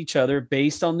against each other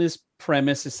based on this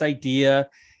premise, this idea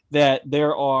that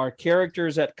there are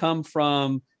characters that come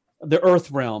from the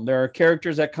Earth realm. There are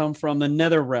characters that come from the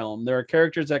Nether realm. There are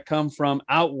characters that come from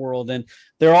Outworld, and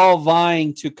they're all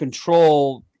vying to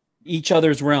control each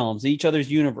other's realms, each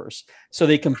other's universe. So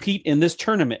they compete in this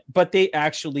tournament, but they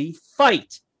actually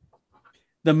fight.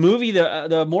 The movie,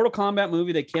 the Mortal Kombat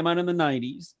movie that came out in the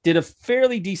 90s, did a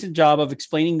fairly decent job of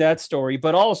explaining that story,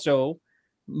 but also,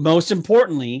 most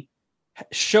importantly,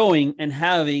 showing and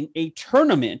having a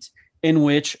tournament in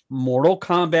which Mortal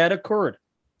Kombat occurred.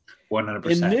 100%.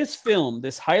 In this film,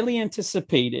 this highly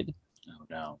anticipated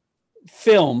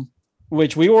film,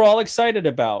 which we were all excited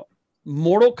about,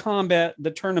 Mortal Kombat, the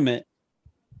tournament,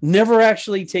 never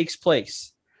actually takes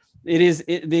place.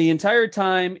 The entire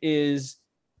time is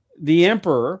the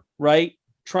Emperor, right,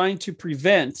 trying to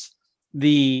prevent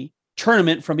the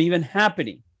tournament from even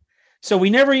happening. So we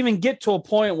never even get to a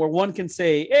point where one can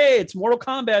say, hey, it's Mortal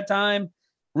Kombat time,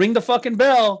 ring the fucking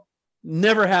bell.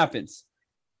 Never happens.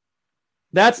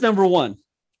 That's number one.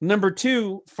 Number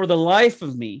two, for the life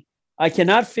of me, I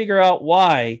cannot figure out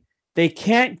why they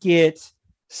can't get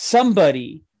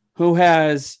somebody who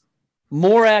has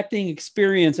more acting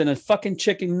experience than a fucking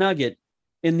chicken nugget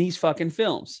in these fucking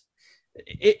films.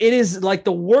 It is like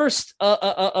the worst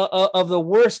of the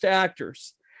worst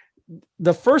actors.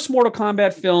 The first Mortal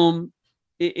Kombat film,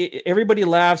 everybody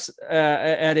laughs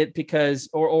at it because,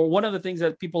 or one of the things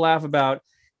that people laugh about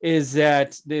is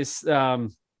that this, oh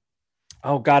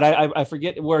God, I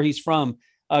forget where he's from.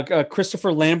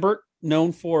 Christopher Lambert,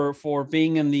 known for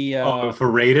being in the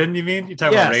for Raiden, you mean? You're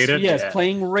talking about Raiden? Yes,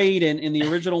 playing Raiden in the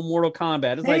original Mortal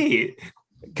Kombat. It's hey, like,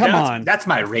 come on, that's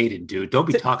my Raiden, dude. Don't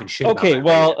be talking shit. Okay,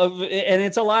 about well, and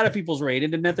it's a lot of people's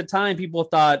Raiden, and at the time, people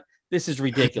thought this is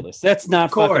ridiculous. That's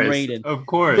not fucking Raiden. Of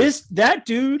course, that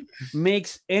dude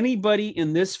makes anybody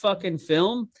in this fucking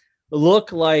film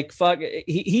look like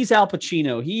he's Al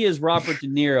Pacino. He is Robert De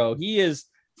Niro. He is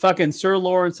fucking Sir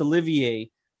Laurence Olivier,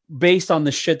 based on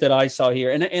the shit that I saw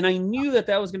here. And I knew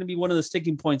that was going to be one of the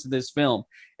sticking points of this film.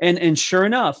 And sure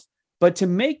enough, but to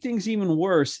make things even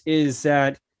worse is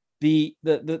that the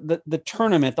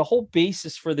tournament, the whole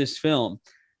basis for this film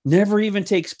never even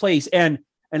takes place. And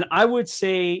I would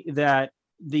say that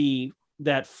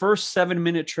that first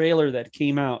 7-minute trailer that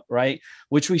came out, right,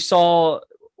 which we saw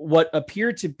what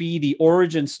appeared to be the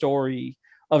origin story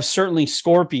of certainly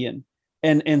Scorpion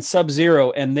and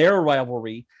Sub-Zero and their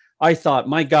rivalry, I thought,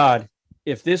 my God,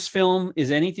 if this film is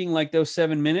anything like those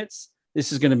 7 minutes,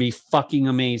 this is going to be fucking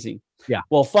amazing. Yeah.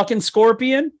 Well, fucking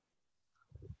Scorpion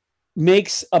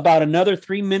makes about another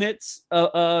 3 minutes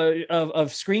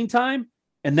of screen time,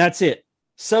 and that's it.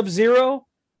 Sub-Zero,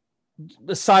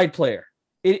 the side player.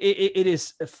 It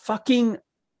is fucking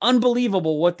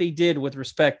unbelievable what they did with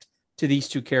respect to these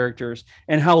two characters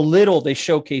and how little they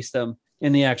showcased them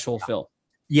in the actual film.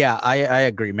 Yeah, I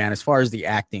agree, man. As far as the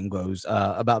acting goes,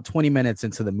 about 20 minutes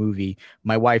into the movie,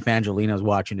 my wife Angelina was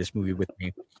watching this movie with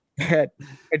me, and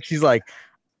she's like,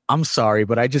 "I'm sorry,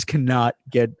 but I just cannot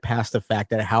get past the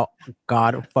fact that how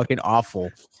god fucking awful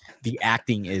the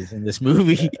acting is in this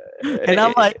movie." And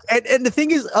I'm like, and the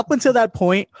thing is, up until that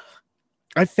point,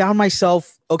 I found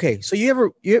myself okay. So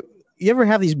you ever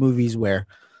have these movies where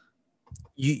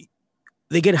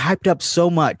they get hyped up so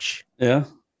much, yeah,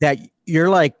 that you're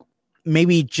like,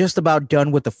 maybe just about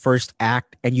done with the first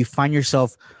act, and you find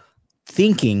yourself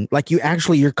thinking, like,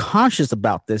 you're conscious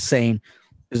about this, saying,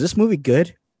 is this movie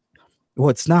good? Well,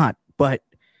 it's not, but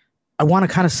I want to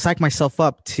kind of psych myself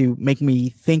up to make me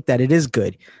think that it is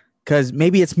good, because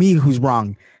maybe it's me who's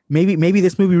wrong. Maybe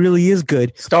this movie really is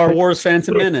good. Star Wars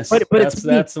Phantom Menace. But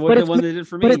that's what the one they did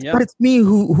for me. But it's me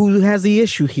who has the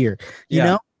issue here. You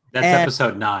know? That's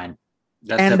episode 9.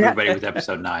 That's everybody with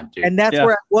episode 9, dude. And that's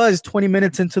where I was 20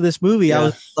 minutes into this movie. Yeah. I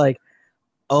was like,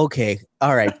 okay,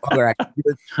 all right.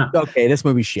 Okay, this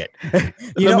movie's shit.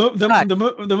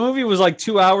 The movie was like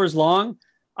 2 hours long.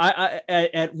 I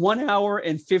at 1 hour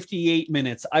and 58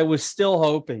 minutes, I was still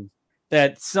hoping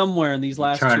that somewhere in these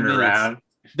last 2 minutes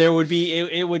there would be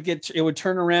it would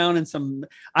turn around and some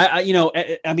I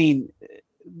mean,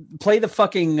 play the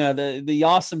fucking the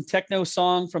awesome techno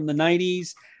song from the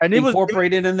 90s and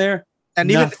incorporated in there. And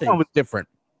even the song was different.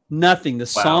 Nothing. The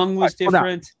song was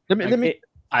different.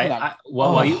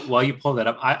 While you pull that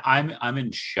up, I'm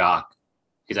in shock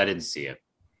because I didn't see it.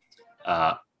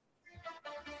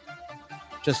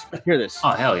 Just hear this. Oh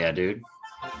hell yeah, dude!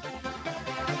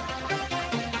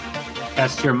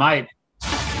 Test your might.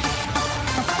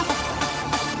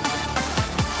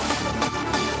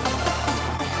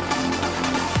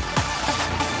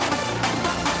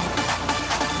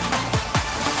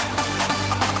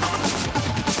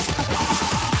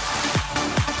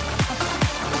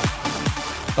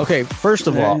 Okay, first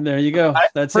of all, there you go.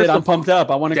 That's it. I'm pumped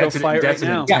up. I want to go fight right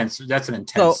now. That's an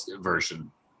intense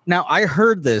version. Now, I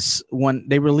heard this when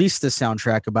they released the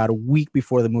soundtrack about a week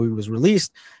before the movie was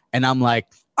released, and I'm like,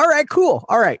 all right, cool.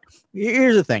 All right,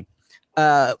 here's the thing.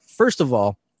 First of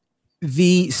all,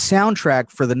 the soundtrack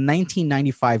for the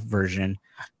 1995 version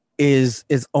is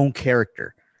its own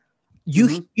character.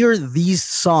 You hear these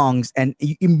songs, and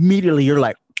immediately you're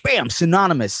like, bam,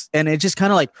 synonymous. And it just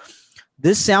kind of like,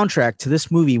 this soundtrack to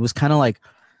this movie was kind of like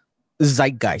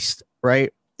zeitgeist,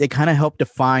 right? It kind of helped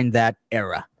define that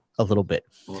era a little bit.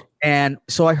 And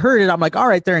so I heard it. I'm like, all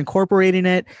right, they're incorporating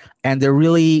it, and they're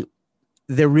really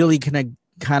gonna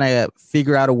kind of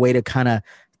figure out a way to kind of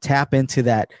tap into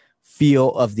that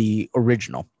feel of the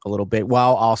original a little bit,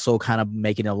 while also kind of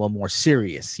making it a little more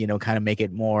serious, you know, kind of make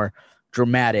it more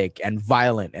dramatic and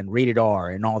violent and rated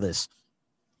R and all this.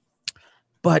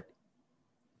 But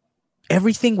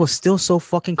everything was still so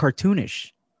fucking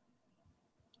cartoonish.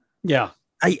 Yeah.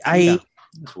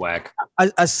 It's whack.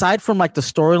 Aside from like the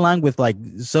storyline with like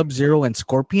Sub-Zero and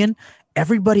Scorpion,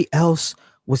 everybody else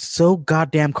was so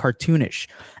goddamn cartoonish.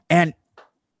 And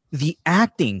the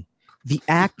acting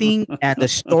and the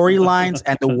storylines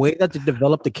and the way that they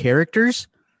developed the characters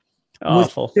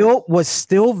was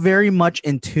still very much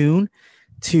in tune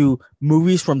to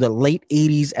movies from the late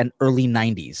 80s and early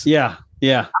 90s. Yeah.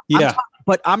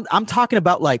 I'm talking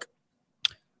about like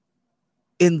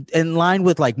in line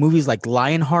with like movies like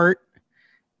Lionheart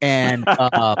and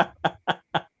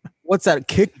what's that,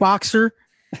 Kickboxer,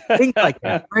 things like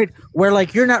that, right? Where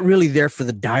like you're not really there for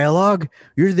the dialogue,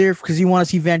 you're there because you want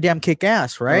to see Van Damme kick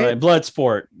ass, right?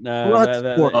 Bloodsport.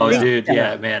 Dude,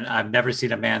 yeah, man, I've never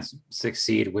seen a man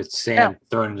succeed with sand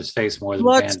thrown in his face more than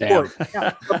Van Damme.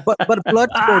 Yeah. But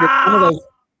Bloodsport is one of those.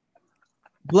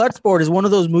 Bloodsport is one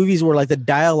of those movies where like the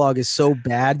dialogue is so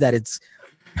bad that it's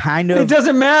kind of, it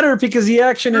doesn't matter because the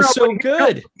action is so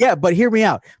good. Yeah, but hear me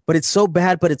out. But it's so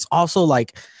bad, but it's also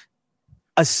like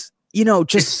just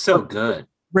it's so good,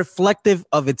 reflective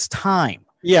of its time.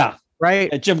 Yeah,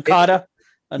 right. Jim Cotta,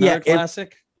 another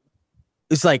classic.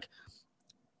 It's like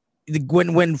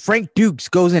when Frank Dukes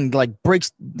goes and like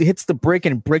hits the brick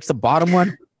and breaks the bottom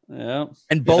one. Yeah,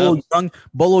 and Bolo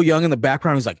Young in the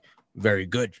background is like, very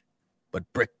good, but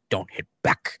brick don't hit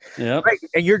back. Yeah. Right?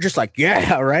 And you're just like,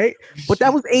 yeah, right. But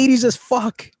that was 80s as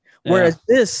fuck. Whereas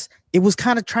this, it was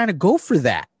kind of trying to go for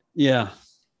that. Yeah.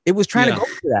 It was trying to go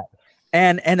for that.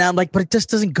 And I'm like, but it just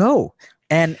doesn't go.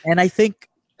 And I think,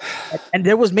 and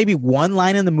there was maybe one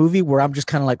line in the movie where I'm just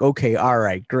kind of like, okay, all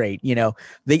right, great. You know,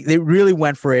 they really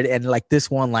went for it. And like this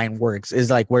one line works, is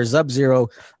like where Sub-Zero,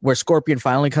 where Scorpion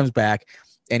finally comes back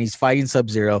and he's fighting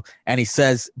Sub-Zero, and he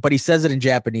says it in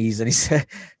Japanese, and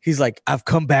he's like, I've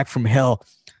come back from hell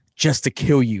just to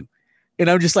kill you. And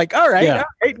I'm just like, all right. Yeah.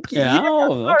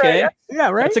 All right, okay. Right, yeah,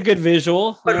 right. That's a good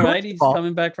visual. But all right. He's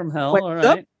coming back from hell. All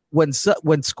right. When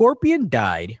Scorpion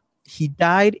died, he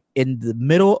died in the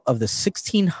middle of the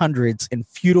 1600s in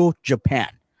feudal Japan.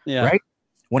 Yeah. Right.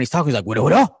 When he's talking, he's like,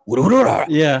 "Wada."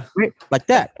 Yeah. Right? Like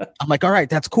that. I'm like, all right,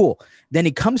 that's cool. Then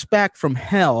he comes back from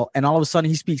hell, and all of a sudden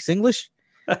he speaks English.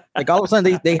 Like all of a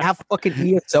sudden they have fucking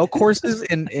ESL courses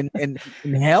in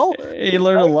hell. He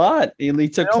learned a lot. He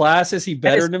took classes. He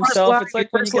bettered himself. It's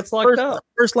like when he gets locked up.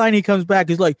 First line he comes back,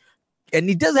 he's like, and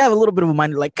he does have a little bit of a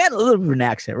mind, like kind of a little bit of an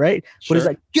accent, right? Sure. But he's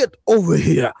like, get over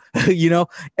here, you know.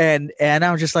 And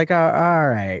I was just like, all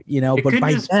right, you know. But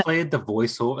by then, played the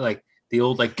voiceover like the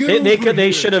old like.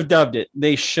 They should have dubbed it.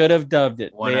 They should have dubbed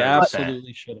it. 100%. They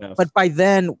absolutely should have. But by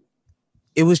then,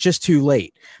 it was just too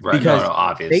late. Right. Because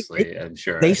obviously, I'm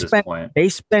sure they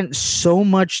spent so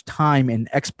much time in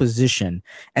exposition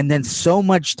and then so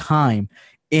much time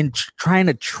in trying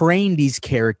to train these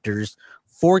characters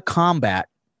for combat.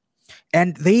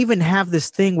 And they even have this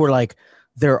thing where like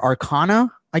their arcana,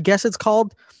 I guess it's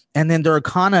called. And then their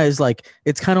arcana is like,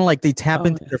 it's kind of like they tap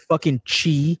into their fucking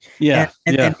chi. Yeah.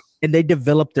 And they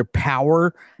develop their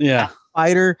power. Yeah.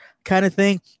 Fighter kind of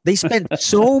thing. They spent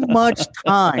so much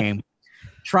time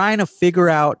trying to figure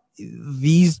out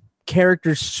these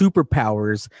characters'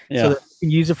 superpowers so that they can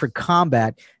use it for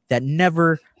combat. That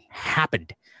never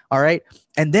happened. All right.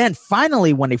 And then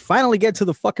finally, when they finally get to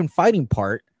the fucking fighting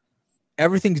part,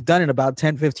 everything's done in about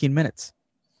 10, 15 minutes.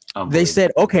 They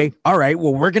said, okay, all right,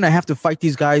 well, we're going to have to fight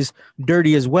these guys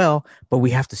dirty as well, but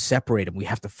we have to separate them. We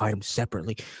have to fight them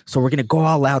separately. So we're going to go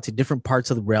all out to different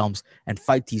parts of the realms and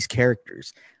fight these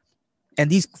characters. And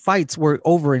these fights were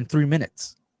over in 3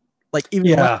 minutes. Like,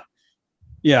 even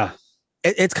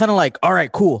it's kind of like, all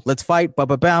right, cool, let's fight,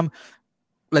 bam,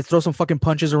 let's throw some fucking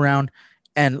punches around,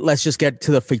 and let's just get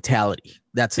to the fatality.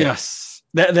 That's it. Yes,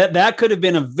 that could have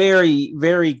been a very,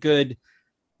 very good,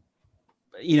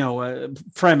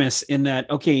 premise in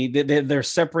that. Okay, they're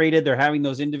separated. They're having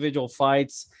those individual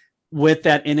fights with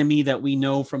that enemy that we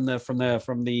know from the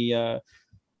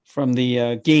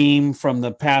game, from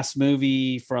the past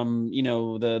movie, from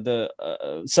the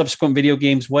subsequent video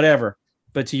games, whatever.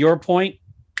 But to your point,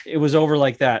 it was over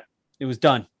like that. It was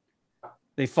done.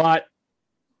 They fought,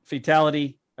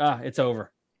 fatality. It's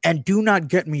over. And do not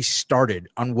get me started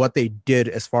on what they did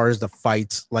as far as the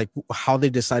fights, like how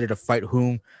they decided to fight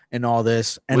whom and all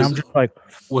this. And I'm just like,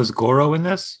 was Goro in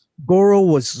this? Goro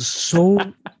was so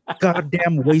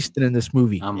goddamn wasted in this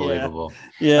movie. Unbelievable.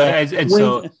 Yeah. And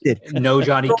so no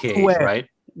Johnny Cage, right?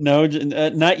 No,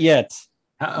 not yet.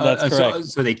 That's correct.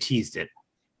 So they teased it.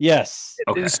 Yes.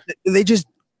 Okay. They just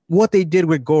what they did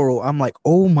with Goro. I'm like,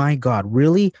 oh my god,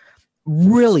 really?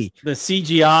 The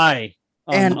CGI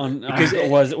And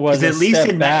was at a least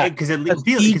step back. because in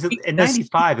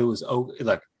 '95 it was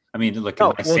look. I mean, look. No,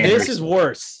 Like Well, Sanders, this is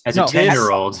worse. as a No,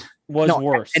 10-year-old. Was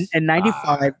worse. In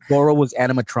 '95, Goro was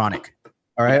animatronic.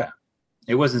 All right, Yeah.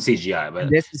 It wasn't CGI, but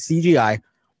this is CGI.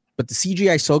 But the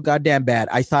CGI is so goddamn bad.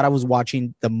 I thought I was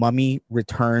watching The Mummy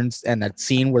Returns and that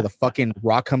scene where the fucking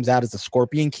rock comes out as the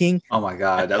Scorpion King. oh my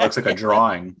god, that looks like a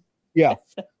drawing. Yeah.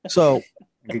 So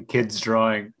Like a kid's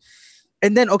drawing.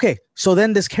 and then so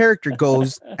then this character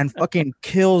goes and fucking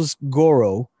kills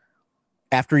Goro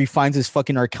after he finds his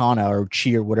fucking Arcana or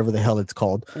Chi or whatever the hell it's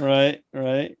called. Right.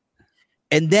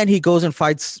 And then he goes and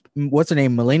fights what's her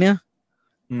name, Melina?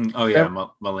 Oh yeah,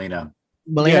 Melina.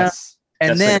 Yes.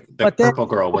 And That's then the purple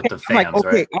girl with the fans,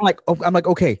 right? I'm like,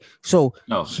 okay. So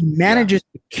he manages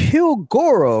to kill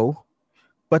Goro,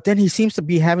 but then he seems to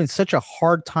be having such a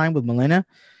hard time with Melina.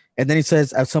 And then he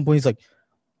says at some point, he's like,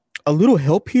 a little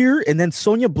help here. And then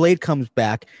Sonya Blade comes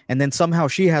back, and then somehow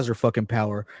she has her fucking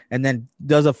power and then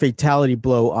does a fatality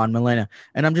blow on Melina.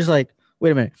 And I'm just like,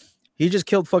 wait a minute. He just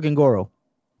killed fucking Goro,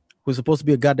 who's supposed to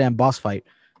be a goddamn boss fight.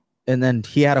 And then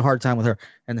he had a hard time with her.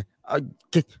 And then,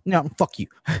 no, fuck you.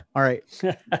 All right.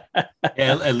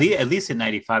 At least in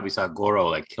 '95 we saw Goro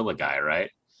like kill a guy,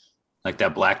 right? Like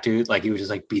that black dude, like he was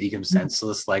just like beating him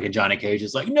senseless, like and Johnny Cage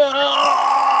is like, no.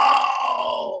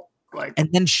 Like, and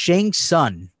then Shang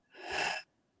Tsung.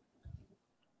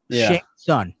 Yeah. Shang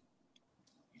Tsung.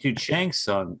 Dude, Shang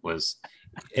Tsung was.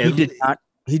 He did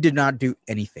not do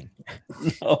anything.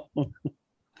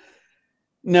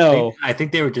 No. I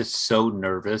think they were just so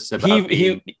nervous about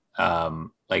being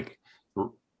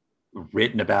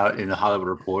written about in the Hollywood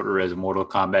Reporter as Mortal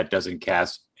Kombat doesn't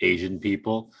cast Asian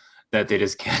people, that they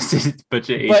just casted a bunch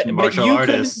of Asian martial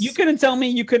artists. You couldn't tell me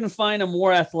you couldn't find a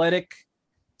more athletic.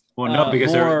 Well, no,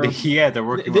 because they're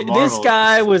working with Marvel. This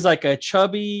guy was like a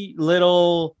chubby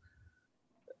little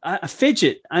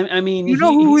fidget. I mean, you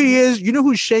know who he is. You know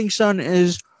who Shang Tsung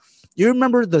is. You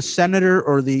remember the senator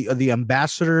or the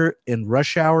ambassador in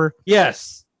Rush Hour?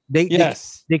 Yes. They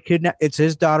kidnap. It's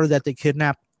his daughter that they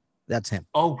kidnapped. That's him.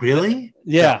 Oh, really?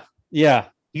 Yeah.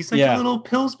 He's like a little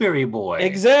Pillsbury boy.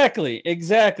 Exactly.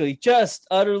 Just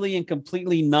utterly and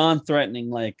completely non-threatening.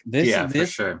 Like this. Yeah, for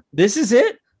sure. This is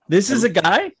it. This is a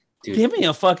guy. Dude, give me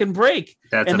a fucking break.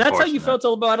 That's how you felt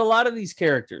about a lot of these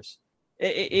characters.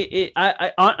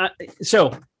 I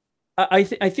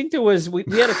think there was we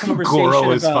had a conversation.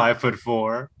 Goro is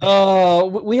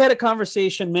 5'4". We had a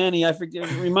conversation, Manny. I forget.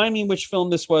 Remind me which film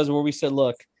this was where we said,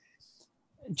 "Look,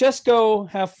 just go,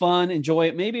 have fun, enjoy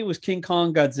it." Maybe it was King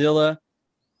Kong Godzilla,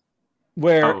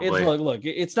 where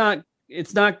it's not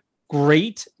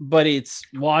great, but it's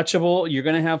watchable. You're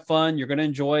gonna have fun. You're gonna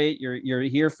enjoy it. You're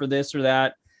here for this or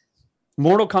that.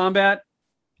 Mortal Kombat,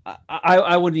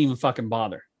 I wouldn't even fucking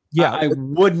bother. Yeah, I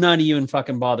would not even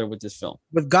fucking bother with this film.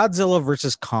 With Godzilla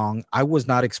versus Kong, I was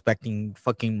not expecting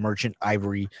fucking Merchant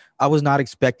Ivory. I was not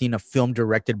expecting a film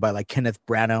directed by like Kenneth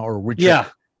Branagh or Richard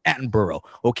Attenborough.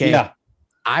 Okay. Yeah.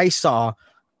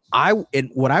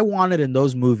 What I wanted in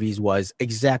those movies was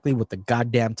exactly what the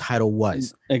goddamn title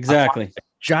was. Exactly. A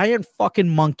giant fucking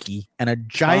monkey and a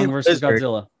giant Kong versus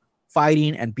Godzilla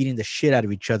fighting and beating the shit out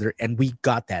of each other, and we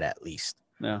got that at least.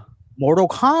 Yeah. Mortal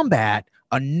Kombat,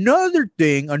 another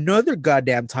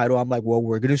goddamn title. I'm like, well,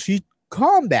 we're gonna see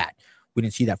combat. We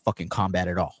didn't see that fucking combat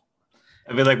at all.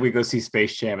 I feel like we go see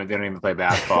Space Jam and they don't even play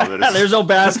basketball. There's no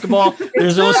basketball.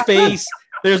 There's no space.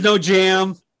 There's no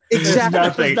jam.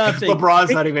 Exactly. Nothing.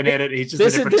 LeBron's not even in it. He's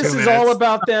just in it for 2 minutes. This is all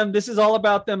about them. This is all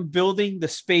about them building the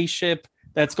spaceship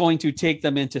that's going to take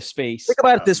them into space. Think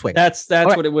about it this way. That's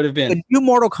what it would have been. The new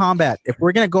Mortal Kombat, if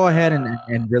we're going to go ahead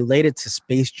and relate it to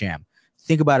Space Jam,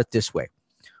 think about it this way.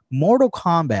 Mortal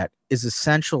Kombat is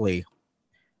essentially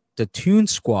the Toon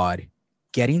Squad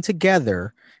getting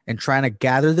together and trying to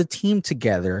gather the team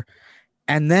together.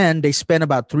 And then they spend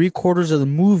about 3/4 of the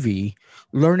movie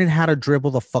learning how to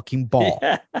dribble the fucking ball.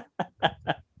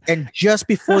 And just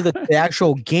before the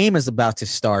actual game is about to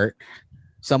start,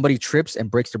 somebody trips and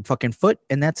breaks their fucking foot,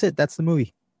 and that's it. That's the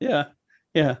movie. Yeah.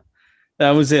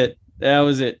 That was it.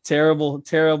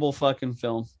 Terrible fucking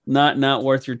film. Not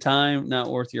worth your time. Not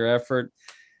worth your effort.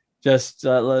 Just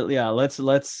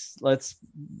let's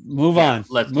move on.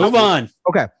 Let's move on.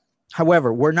 Okay.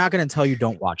 However, we're not going to tell you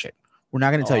don't watch it. We're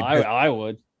not going to tell you. I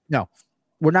would. No,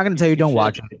 we're not going to tell you don't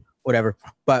watch it. Whatever.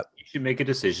 But you should make a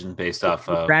decision based off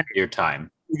your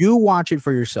time. You watch it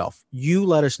for yourself. You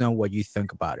let us know what you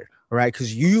think about it. All right,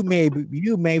 because you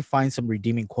may find some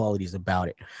redeeming qualities about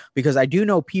it. Because I do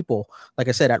know people, like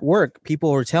I said, at work,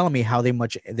 people were telling me how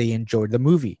much they enjoyed the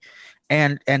movie,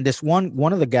 and this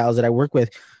one of the gals that I work with,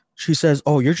 she says,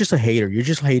 "Oh, you're just a hater. You're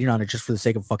just hating on it just for the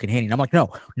sake of fucking hating." I'm like, no,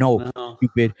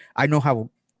 stupid. I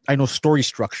know story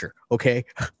structure. Okay.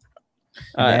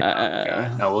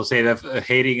 No, we'll say that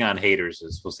hating on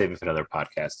haters we'll save it for another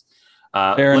podcast.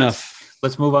 Fair enough.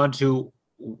 Let's move on to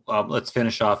let's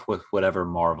finish off with whatever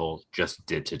Marvel just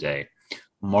did today.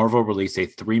 Marvel released a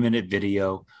 3-minute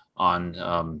video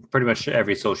on pretty much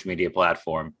every social media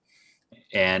platform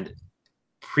and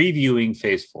previewing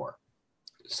Phase 4.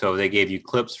 So they gave you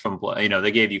clips from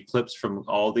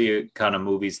all the kind of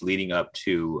movies leading up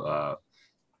to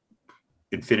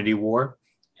Infinity War,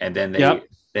 and then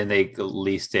they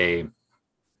released a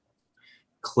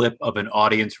clip of an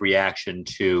audience reaction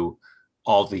to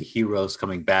all the heroes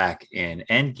coming back in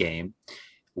Endgame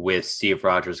with Steve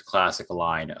Rogers' classic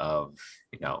line of,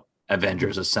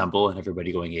 Avengers assemble and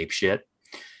everybody going ape shit.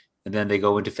 And then they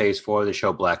go into Phase 4. They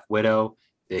show Black Widow.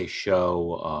 They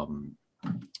show,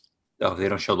 they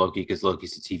don't show Loki because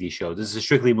Loki's a TV show. This is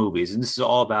strictly movies. And this is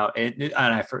all about,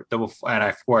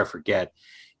 before I forget,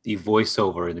 the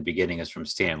voiceover in the beginning is from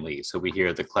Stan Lee. So we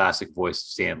hear the classic voice of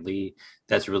Stan Lee.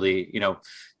 That's really,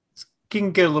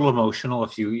 can get a little emotional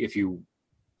if you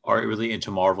are really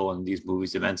into Marvel and these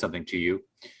movies that meant something to you.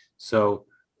 So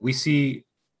we see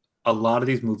a lot of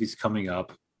these movies coming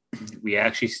up. We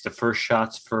actually see the first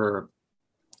shots for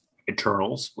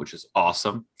Eternals, which is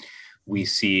awesome. We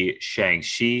see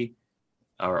Shang-Chi,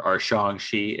 or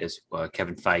Shang-Chi, as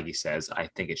Kevin Feige says. I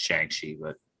think it's Shang-Chi,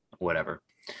 but whatever.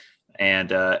 And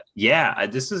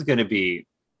this is going to be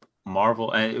Marvel,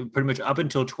 pretty much up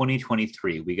until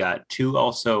 2023. We got two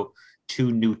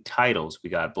new titles. We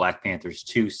got Black Panther's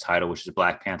 2's title, which is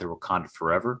Black Panther Wakanda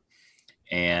Forever.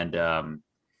 And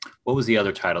what was the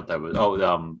other title that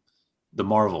was? The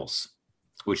Marvels,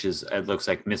 which is, it looks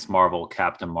like Miss Marvel,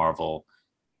 Captain Marvel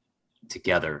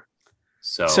together.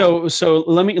 So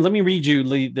let me read you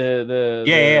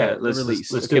the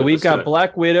release. We've got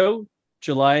Black Widow,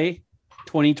 July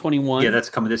 2021. Yeah, that's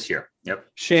coming this year. Yep.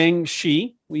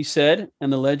 Shang-Chi, we said,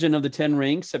 and the Legend of the Ten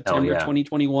Rings, September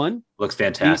 2021. Looks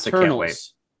fantastic. Eternals, can't wait.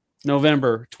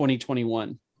 November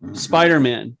 2021. Mm-hmm.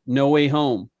 Spider-Man, No Way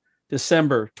Home,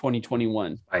 December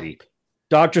 2021. Spidey.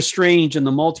 Doctor Strange and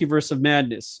the Multiverse of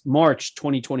Madness, March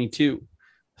 2022.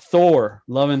 Thor,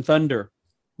 Love and Thunder,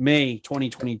 May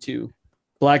 2022.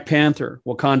 Black Panther,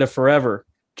 Wakanda Forever,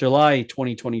 July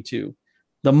 2022.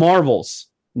 The Marvels,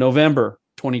 November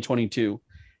 2022.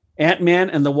 Ant-Man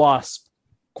and the Wasp,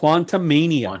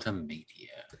 Quantumania.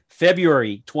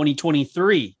 February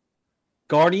 2023.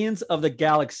 Guardians of the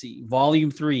Galaxy,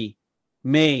 Volume 3,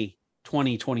 May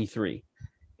 2023.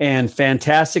 And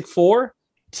Fantastic Four,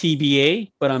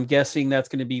 TBA, but I'm guessing that's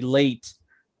going to be late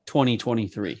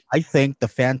 2023. I think the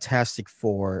Fantastic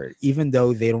Four, even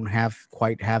though they don't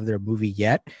quite have their movie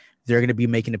yet, they're going to be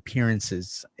making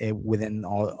appearances within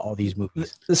all these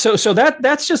movies. So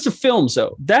that's just the films,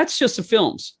 though. That's just the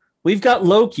films. We've got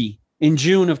Loki in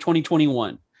June of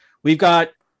 2021. We've got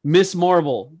Miss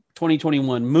Marvel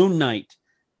 2021, Moon Knight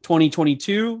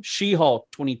 2022, She-Hulk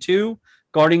 22,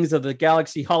 Guardians of the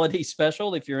Galaxy Holiday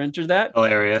Special, if you're into that.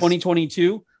 Hilarious.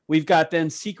 2022. We've got then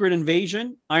Secret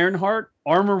Invasion, Ironheart,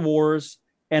 Armor Wars,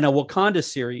 and a Wakanda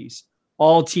series,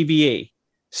 all TBA.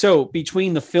 So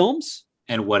between the films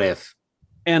and What If,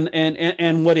 and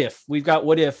What If, we've got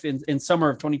What If in summer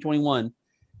of 2021.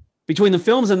 Between the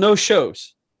films and those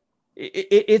shows,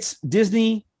 it's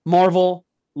Disney, Marvel,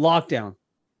 lockdown.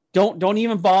 Don't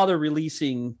even bother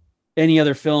releasing any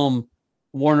other film,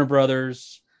 Warner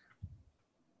Brothers,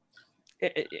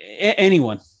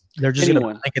 anyone. They're just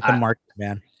going to get the market,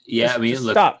 man. Yeah, I mean,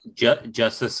 look,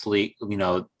 Justice League,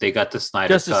 they got the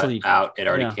Snyder Cut out. It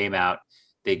already came out.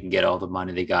 They can get all the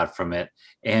money they got from it.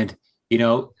 And,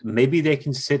 maybe they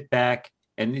can sit back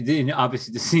and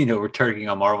obviously, this, we're turning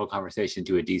a Marvel conversation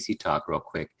to a DC talk real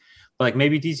quick. But like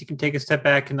maybe DC can take a step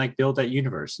back and like build that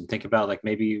universe and think about like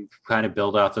maybe kind of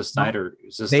build out the Snyder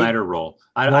role.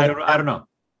 I don't know.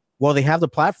 Well, they have the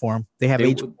platform. They have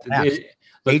HBO Max.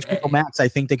 HBO Max, I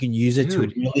think they can use it to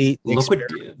really look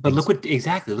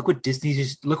what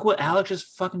Disney's look what Alex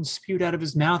just fucking spewed out of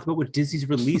his mouth about what Disney's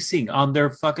releasing on their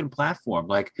fucking platform.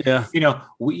 Like,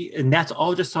 and that's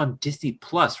all just on Disney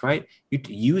Plus, right? You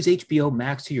use HBO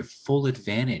Max to your full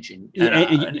advantage, and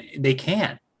they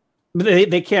can.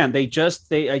 They can. I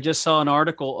just saw an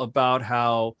article about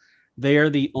how they are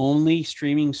the only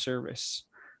streaming service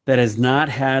that has not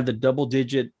had the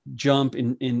double-digit jump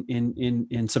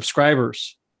in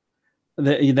subscribers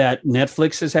that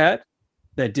Netflix has had,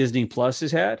 that Disney Plus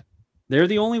has had, They're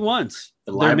the only ones.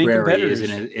 The Their main library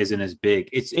competitors. isn't as big.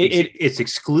 It's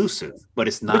exclusive, but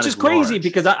it's not. Which is crazy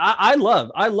because I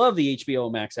love the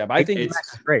HBO Max app. I think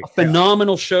it's great.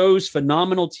 Phenomenal shows,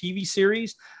 phenomenal TV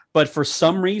series. But for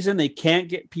some reason, they can't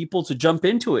get people to jump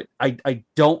into it. I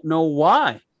don't know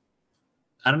why.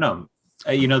 I don't know.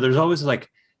 There's always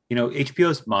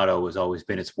HBO's motto has always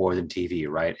been it's more than TV,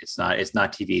 right? It's not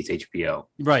TV, it's HBO.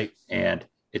 Right. And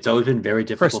it's always been very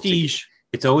difficult. Prestige.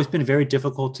 It's always been very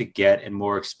difficult to get and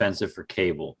more expensive for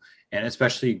cable. And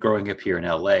especially growing up here in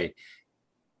LA,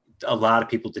 a lot of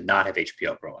people did not have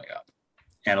HBO growing up.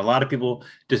 And a lot of people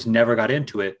just never got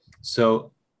into it.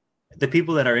 So the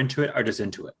people that are into it are just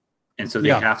into it. And so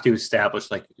they have to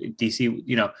establish like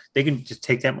DC, they can just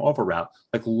take that Marvel route.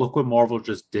 Like, look what Marvel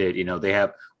just did. We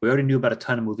already knew about a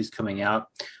ton of movies coming out.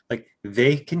 Like,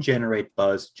 they can generate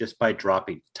buzz just by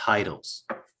dropping titles.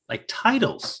 Like,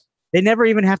 titles. They never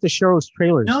even have to show us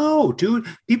trailers. No, dude.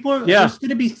 People are there's going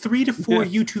to be 3 to 4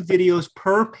 YouTube videos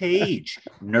per page.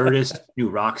 Nerdist, new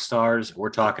rock stars. We're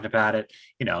talking about it.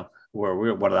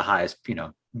 We're one of the highest.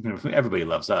 Everybody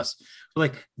loves us.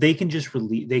 Like, they can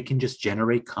just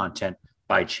generate content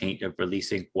by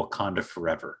releasing Wakanda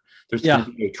Forever. There's going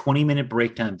to be a 20-minute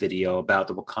breakdown video about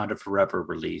the Wakanda Forever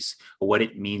release, or what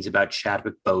it means about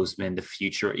Chadwick Boseman, the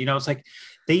future. It's like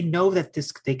they know that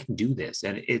they can do this,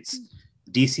 and it's.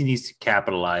 DC needs to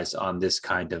capitalize on this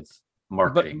kind of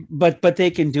marketing, but they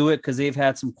can do it because they've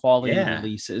had some quality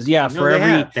releases. Yeah,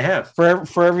 they have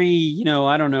for every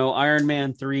I don't know, Iron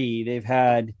Man 3, they've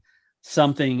had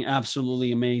something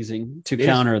absolutely amazing to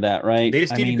counter that, right? They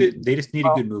just need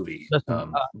a good movie.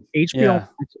 HBO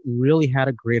really had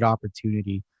a great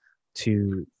opportunity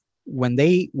to when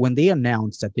they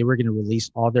announced that they were going to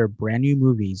release all their brand new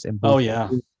movies and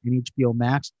in HBO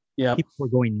Max. Yeah, people were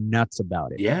going nuts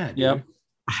about it. Yeah. Yep.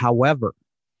 However,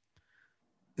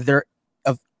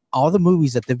 of all the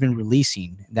movies that they've been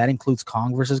releasing, that includes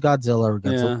Kong versus Godzilla, or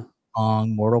Godzilla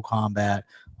Kong, Mortal Kombat,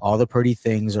 all the pretty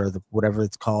things, or whatever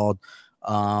it's called.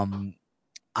 I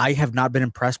have not been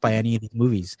impressed by any of these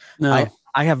movies. No,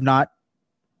 I have not.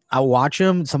 I'll watch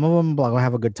them. Some of them I'll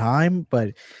have a good time,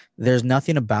 but there's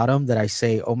nothing about them that I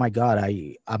say, oh my God,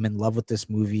 I'm in love with this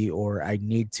movie, or I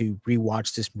need to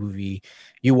rewatch this movie.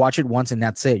 You watch it once and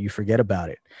that's it. You forget about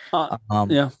it.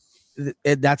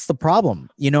 That's the problem.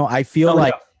 I feel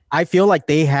like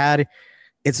they had,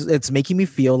 it's making me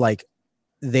feel like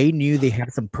they knew they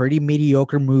had some pretty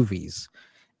mediocre movies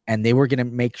and they were going to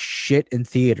make shit in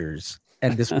theaters.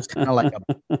 And this was kind of like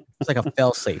a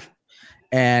fail safe.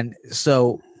 And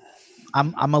so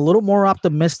I'm a little more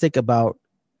optimistic about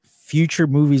future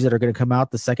movies that are going to come out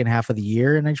the second half of the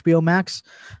year in HBO Max.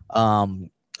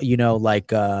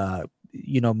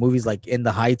 Movies like In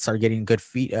the Heights are getting good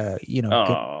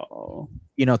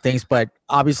things, but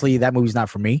obviously that movie's not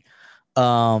for me.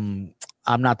 I'm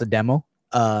not the demo.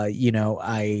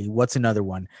 What's another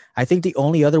one? I think the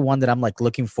only other one that I'm like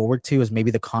looking forward to is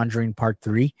maybe The Conjuring Part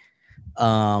 3.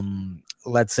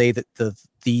 Let's say that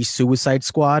the Suicide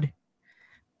Squad,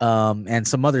 and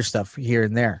some other stuff here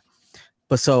and there.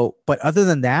 But other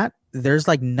than that, there's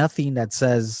like nothing that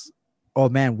says, oh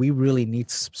man, we really need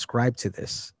to subscribe to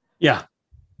this. Yeah.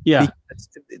 Because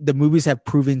the movies have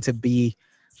proven to be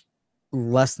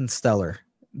less than stellar.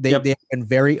 They've been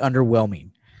very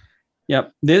underwhelming.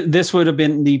 Yep. This would have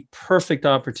been the perfect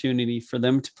opportunity for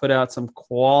them to put out some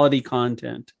quality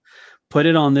content, put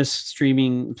it on this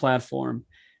streaming platform,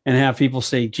 and have people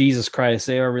say, Jesus Christ,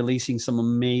 they are releasing some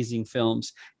amazing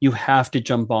films. You have to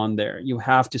jump on there. You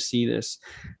have to see this.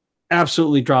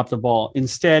 Absolutely drop the ball.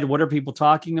 Instead, what are people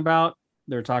talking about?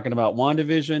 They're talking about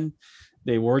WandaVision.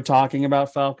 They were talking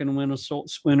about Falcon and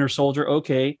Winter Soldier.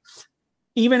 Okay.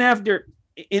 Even after,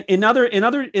 in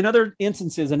other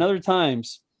instances, in other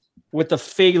times, with the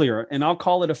failure, and I'll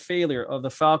call it a failure, of the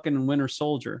Falcon and Winter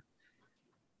Soldier,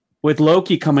 with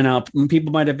Loki coming out,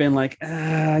 people might have been like,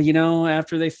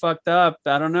 after they fucked up,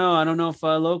 I don't know if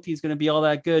Loki's going to be all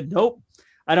that good. Nope.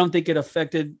 I don't think it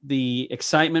affected the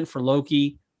excitement for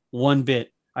Loki one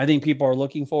bit. I think people are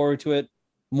looking forward to it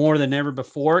more than ever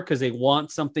before because they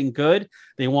want something good.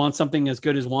 They want something as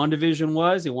good as WandaVision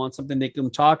was. They want something they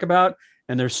can talk about,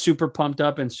 and they're super pumped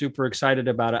up and super excited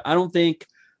about it. I don't think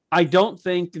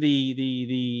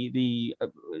the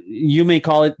you may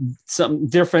call it something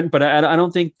different, but I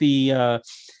don't think the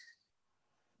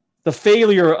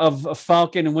failure of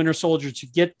Falcon and Winter Soldier to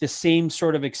get the same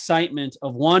sort of excitement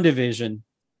of WandaVision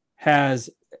has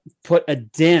put a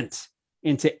dent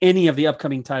into any of the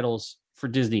upcoming titles for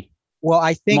Disney. Well,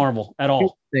 I think Marvel at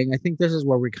all. I think this is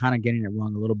where we're kind of getting it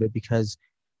wrong a little bit, because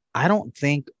I don't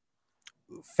think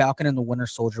Falcon and the Winter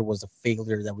Soldier was a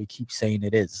failure that we keep saying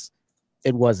it is.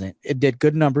 It wasn't. It did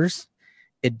good numbers.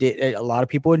 It did. A lot of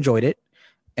people enjoyed it,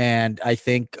 and I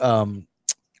think,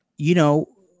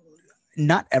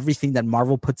 not everything that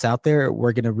Marvel puts out there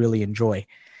we're gonna really enjoy.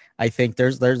 I think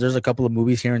there's a couple of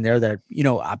movies here and there that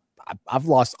I've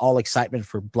lost all excitement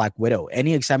for Black Widow.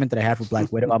 Any excitement that I had for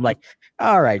Black Widow, I'm like,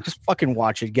 all right, just fucking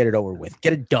watch it, get it over with,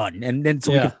 get it done, and then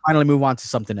so we can finally move on to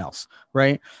something else,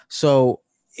 right? So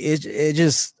it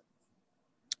just.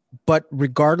 But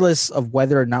regardless of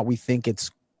whether or not we think it's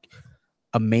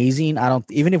amazing,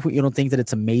 even if you don't think that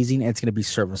it's amazing, it's going to be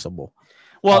serviceable.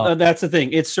 Well, that's the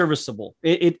thing. It's serviceable.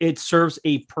 It serves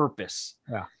a purpose.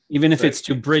 Yeah. Even if it's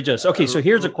to bridge us. Okay, so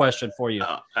here's a question for you.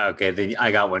 Okay, then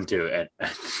I got one too.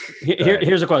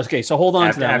 Here's a question. Okay, so hold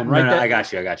on to that one. I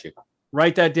got you.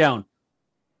 Write that down.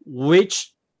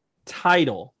 Which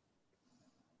title,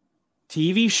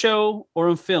 TV show or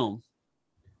a film,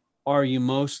 are you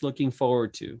most looking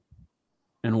forward to,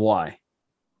 and why?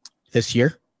 This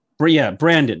year? Yeah,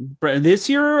 Brandon. This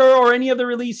year or any other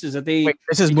releases that they? Wait,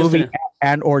 this is movie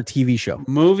and or TV show.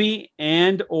 Movie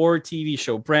and or TV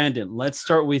show. Brandon, let's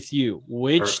start with you.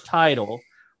 Which title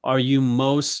are you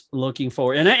most looking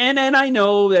forward? And I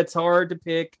know that's hard to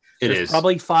pick. There's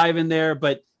probably 5 in there,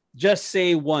 but just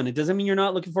say one. It doesn't mean you're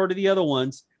not looking forward to the other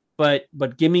ones, but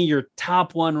give me your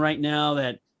top one right now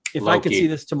that. If Loki. I could see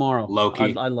this tomorrow,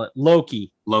 Loki.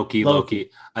 Loki.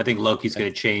 I think Loki's going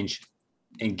to change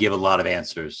and give a lot of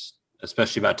answers,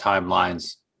 especially about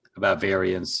timelines, about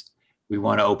variants. We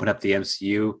want to open up the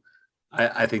MCU.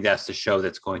 I think that's the show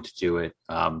that's going to do it.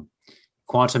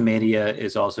 Quantum Mania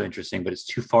is also interesting, but it's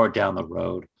too far down the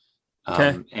road.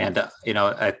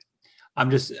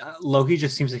 Loki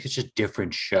just seems like it's a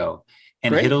different show.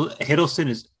 And Hiddleston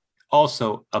is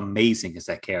also amazing as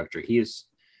that character. He is.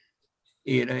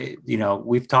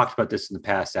 We've talked about this in the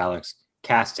past, Alex.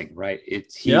 Casting, right?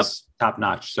 He's top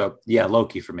notch. So yeah,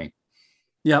 Loki for me.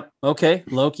 Yep. Okay,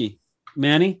 Loki.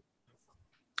 Manny,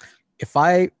 if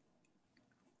I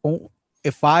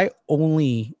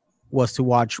only was to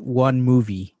watch one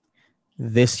movie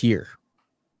this year,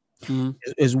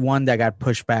 is one that got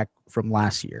pushed back from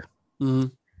last year,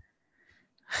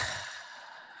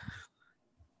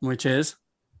 which is.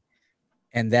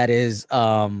 And that is,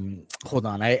 hold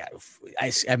on, I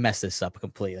messed this up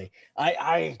completely.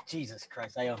 Jesus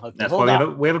Christ, I unhooked. That's why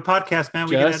we have a podcast, man.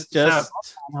 Just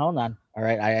hold on. All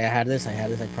right, I had this. I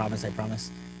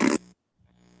promise.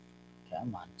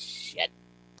 Come on, shit.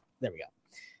 There we go.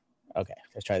 Okay,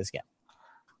 let's try this again.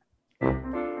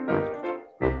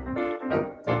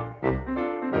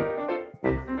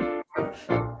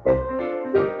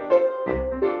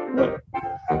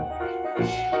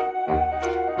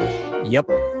 Yep.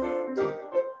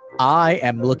 I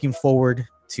am looking forward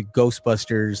to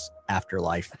Ghostbusters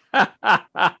Afterlife.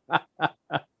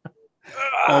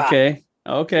 Okay.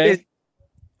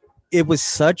 It was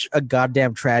such a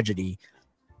goddamn tragedy.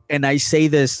 And I say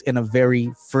this in a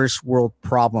very first world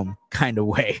problem kind of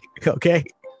way. Okay.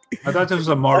 I thought this was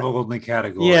a Marvel only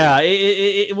category. Yeah,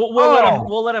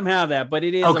 we'll let him have that, but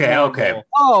it is okay.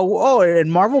 Oh, in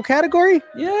Marvel category?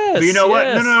 Yes. But you know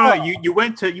what? No. You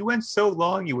went so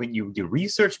long. You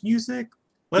researched music.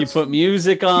 You put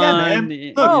music on. Yeah,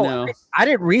 man. Look, I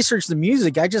didn't research the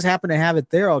music. I just happened to have it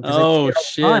there. Oh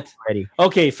shit!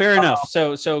 Okay, fair enough.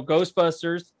 So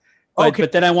Ghostbusters.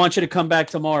 But then I want you to come back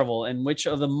to Marvel. And which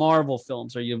of the Marvel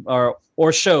films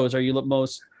or shows are you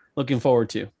most looking forward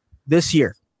to this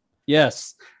year?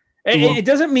 Yes. It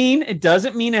doesn't mean it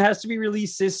has to be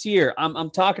released this year. I'm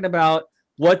talking about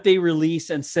what they released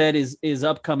and said is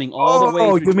upcoming all the way.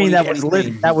 Oh, you mean that was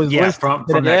listed? That was listed from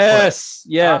yes.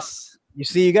 You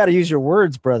see, you got to use your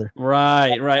words, brother.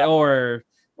 Right, or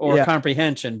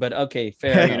comprehension. But okay,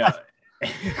 fair.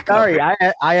 Sorry,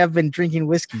 I have been drinking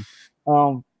whiskey.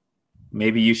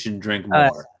 Maybe you should drink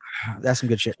more. That's some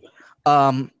good shit.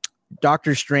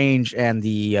 Doctor Strange and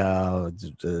the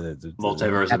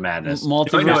Multiverse of Madness.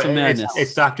 Multiverse of Madness.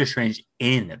 It's Doctor Strange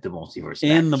in the Multiverse of Madness.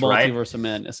 In the Multiverse of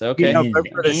Madness. Okay.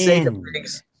 For the sake of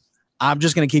things, I'm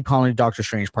just going to keep calling it Doctor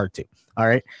Strange Part 2. All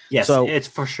right? Yes, so it's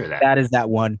for sure that is that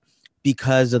one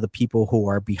because of the people who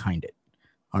are behind it.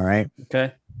 All right?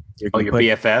 Okay. Your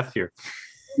BFF?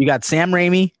 You got Sam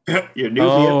Raimi. Your new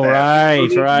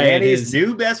BFF. Right. Manny's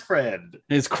new best friend.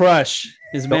 His crush.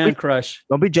 His man crush.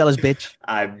 Don't be jealous, bitch.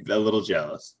 I'm a little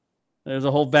jealous. There's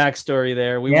a whole backstory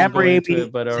there. We won't go into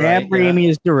it, but all Sam Raimi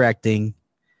is directing.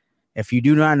 If you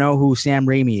do not know who Sam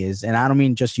Raimi is, and I don't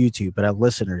mean just YouTube, but our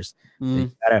listeners,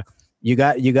 you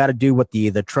got to do what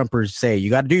the Trumpers say. You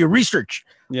got to do your research.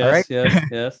 Yes, all right?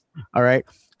 yes. All right.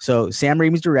 So Sam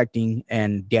Raimi's directing,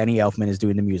 and Danny Elfman is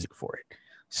doing the music for it.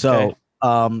 So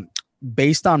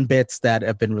based on bits that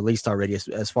have been released already,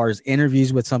 as far as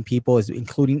interviews with some people,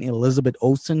 including Elizabeth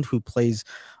Olsen, who plays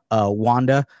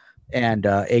Wanda, and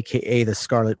AKA the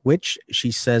Scarlet Witch.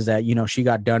 She says that, she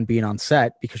got done being on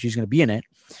set because she's going to be in it.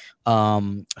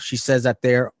 She says that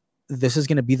this is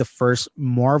going to be the first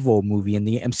Marvel movie in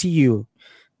the MCU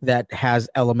that has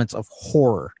elements of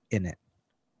horror in it.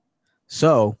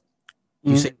 So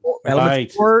you say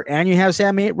elements of horror and you have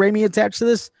Sam Raimi attached to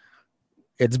this,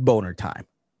 it's boner time.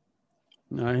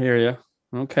 I hear you.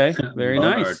 Okay. Very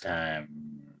boner nice. Time.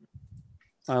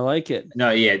 I like it.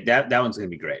 No, yeah, that one's going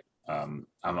to be great. I'm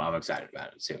excited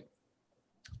about it too.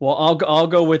 Well, I'll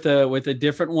go with a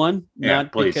different one,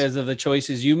 not please. Because of the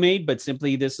choices you made, but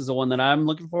simply this is the one that I'm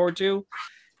looking forward to.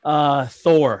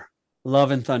 Thor,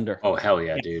 Love and Thunder. Oh, hell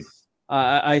yeah, dude.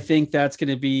 I think that's going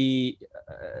to be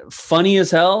funny as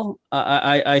hell.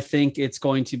 I think it's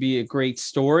going to be a great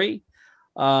story.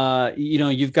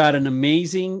 You've got an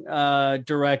amazing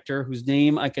director whose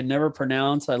name I can never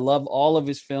pronounce. I love all of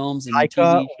his films and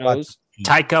TV shows.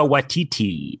 Taika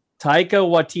Waititi.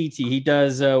 He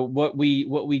does what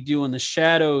we do in the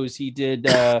shadows. He did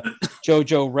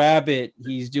Jojo Rabbit.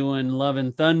 He's doing Love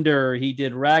and Thunder. He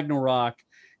did Ragnarok.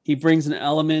 He brings an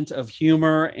element of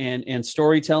humor and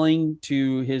storytelling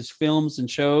to his films and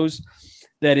shows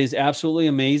that is absolutely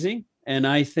amazing. And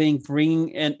I think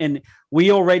and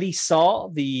we already saw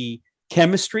the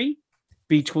chemistry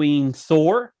between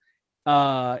Thor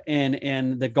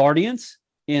and the Guardians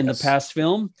in the past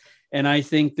film. And I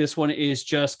think this one is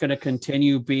just going to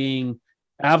continue being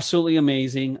absolutely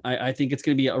amazing. I think it's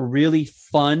going to be a really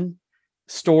fun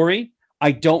story.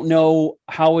 I don't know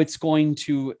how it's going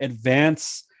to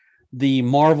advance the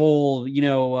Marvel,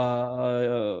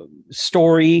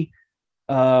 story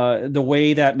the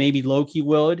way that maybe Loki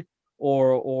would,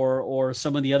 or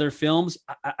some of the other films.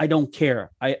 I don't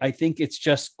care. I think it's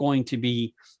just going to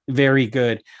be very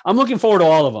good. I'm looking forward to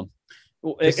all of them,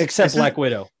 except Black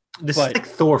Widow. This is like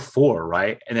Thor 4,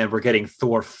 right? And then we're getting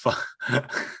Thor 5.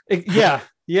 Yeah.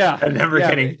 And then we're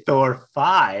getting Thor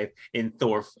 5 in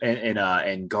Thor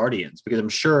and Guardians, because I'm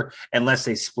sure unless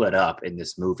they split up in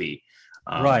this movie.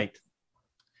 Right.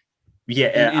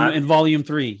 Yeah. In volume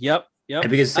 3. Yep. And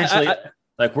because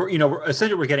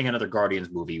essentially we're getting another Guardians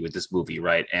movie with this movie,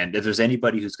 right? And if there's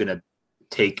anybody who's going to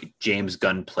take James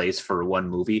Gunn's place for one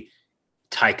movie,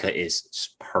 Taika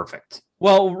is perfect.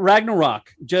 Well,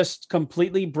 Ragnarok just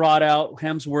completely brought out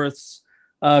Hemsworth's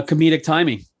comedic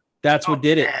timing. That's what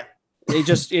did it. It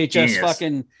just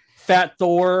fucking fat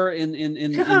Thor in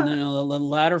the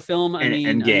latter film.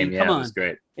 Endgame, come on, it was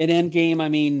great. In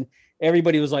Endgame,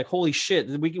 everybody was like, "Holy shit,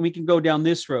 we can go down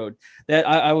this road." That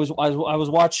I was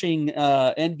watching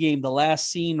Endgame, the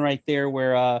last scene right there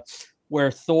where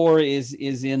Thor is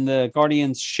in the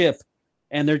Guardians ship.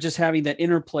 And they're just having that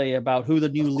interplay about who the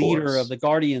new leader of the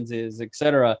Guardians is,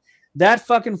 etc. That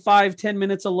fucking 5-10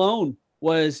 minutes alone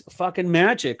was fucking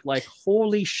magic. Like,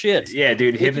 holy shit. Yeah,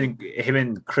 dude. Him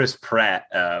and Chris Pratt.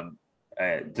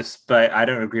 Despite I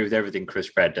don't agree with everything Chris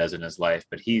Pratt does in his life,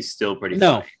 but he's still pretty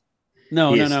funny.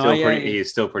 No. He is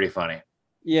still pretty funny.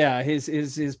 Yeah,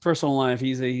 his personal life.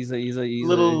 He's a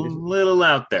little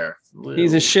out there.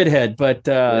 He's a shithead, but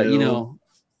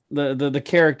the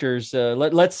characters.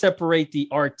 Let's separate the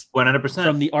art 100%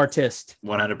 from the artist.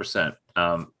 100%.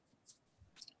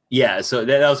 Yeah. So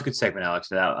that was a good segment, Alex.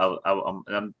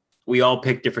 We all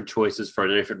pick different choices for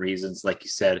different reasons, like you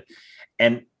said,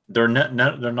 and they're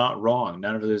not wrong.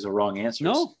 None of those are wrong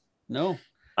answers. No.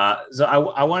 So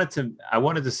I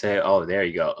wanted to say, oh, there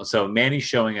you go. So Manny's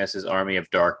showing us his Army of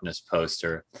Darkness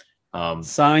poster,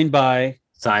 signed by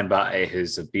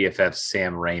his BFF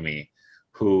Sam Raimi,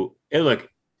 who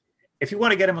if you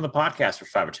want to get him on the podcast for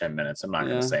 5 or 10 minutes, I'm not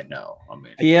going to say no. I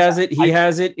mean, he has it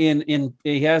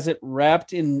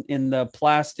wrapped in the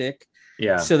plastic.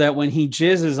 Yeah. So that when he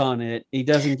jizzes on it, he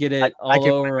doesn't get it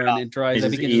all over and it dries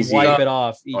up. He can just wipe it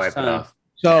off each time.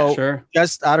 So sure.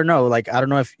 Just, I don't know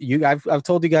if I've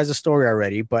told you guys a story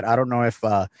already, but I don't know if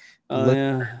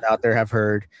listeners out there have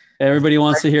heard. Everybody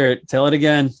wants to hear it. Tell it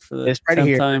again for the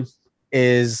 10th time.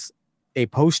 Is a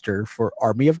poster for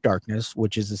Army of Darkness,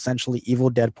 which is essentially Evil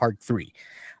Dead Part 3,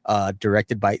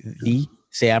 directed by the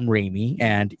Sam Raimi,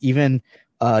 and even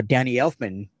Danny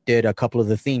Elfman did a couple of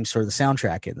the themes for the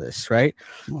soundtrack in this, right?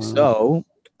 Wow. So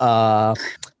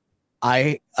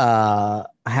I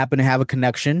happen to have a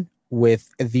connection with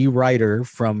the writer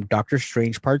from Doctor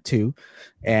Strange Part 2,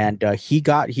 and he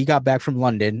got back from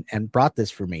London and brought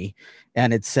this for me,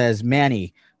 and it says,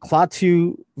 Manny,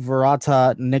 Klaatu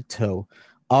Verata Nikto.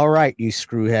 All right, you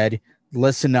screwhead,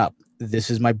 listen up. This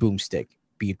is my boomstick.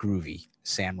 Be groovy.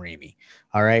 Sam Raimi.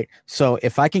 All right. So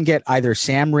if I can get either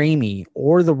Sam Raimi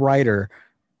or the writer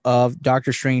of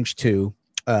Doctor Strange 2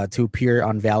 to appear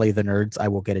on Valley of the Nerds, I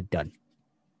will get it done.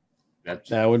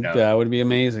 That would be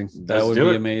amazing. That would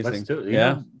be amazing. Let's do it.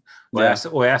 Yeah. We'll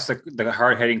ask the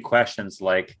hard-hitting questions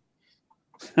like,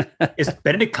 is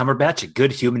Benedict Cumberbatch a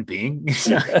good human being?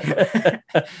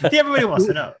 Everybody wants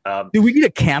to know. Do we need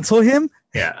to cancel him?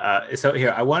 Yeah. So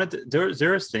here, I wanted to,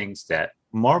 there's things that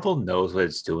Marvel knows what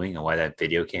it's doing and why that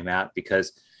video came out,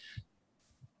 because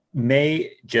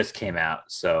May just came out.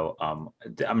 So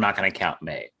I'm not going to count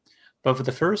May. But for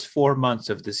the first 4 months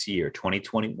of this year,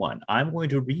 2021, I'm going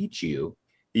to read you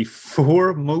the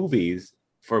 4 movies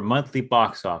for monthly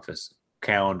box office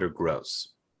calendar gross.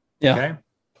 Yeah. Okay.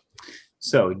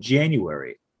 So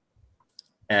January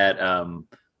at a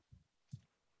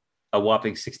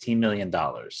whopping $16 million.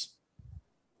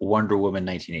 Wonder Woman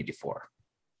 1984.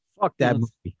 Fuck that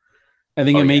movie. I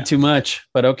think it made too much,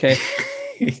 but okay.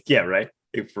 Yeah, right.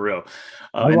 For real.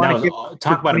 And that was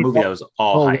talk about a movie that was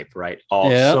all hype, right?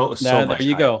 So much. There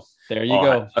you hype. go. There you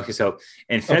go. Hype. Okay, so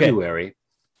in February,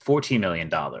 $14 million.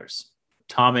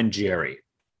 Tom and Jerry.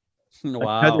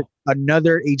 Wow.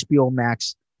 Another HBO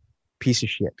Max piece of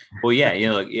shit. Well, yeah,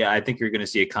 I think you're going to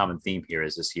see a common theme here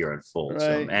as this year unfolds.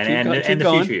 Right. And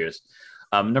the future years.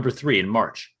 Number 3 in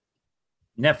March,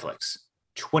 Netflix,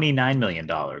 $29 million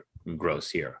gross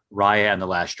here. Raya and the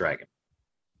Last Dragon.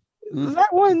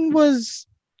 That one was.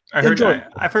 I've heard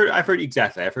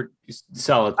exactly. I've heard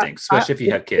solid things, especially if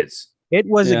you have kids. It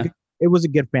was a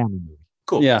good family movie.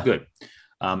 Cool. Yeah. Good.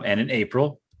 And in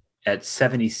April, at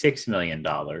 $76 million,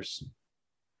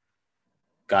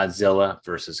 Godzilla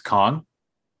versus Kong.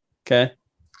 Okay.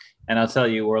 And I'll tell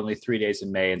you, we're only 3 days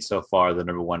in May, and so far the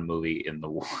number 1 movie in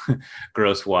the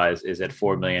gross wise is at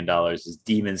 $4 million. Is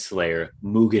Demon Slayer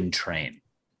Mugen Train.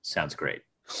 Sounds great.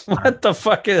 What the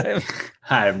fuck is that?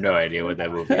 I have no idea what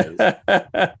that movie is.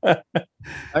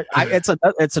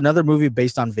 It's another movie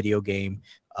based on video game.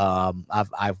 I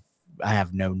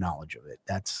have no knowledge of it.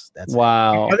 That's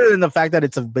wow. Other than the fact that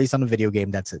it's based on a video game,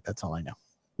 that's it. That's all I know.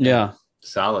 Yeah,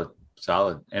 solid,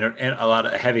 and a lot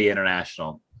of heavy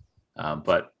international.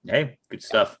 But hey, good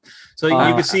stuff. So you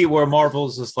can see where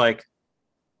Marvel's just like,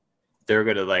 they're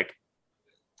gonna like,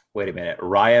 wait a minute,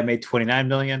 Raya made $29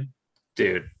 million,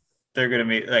 dude. They're gonna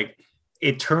make like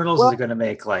Eternals is gonna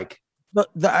make like the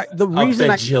reason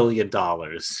 $1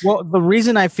 bajillion. Well, the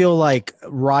reason I feel like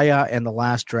Raya and the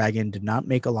Last Dragon did not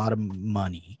make a lot of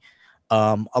money,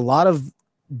 a lot of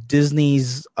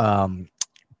Disney's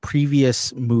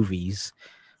previous movies.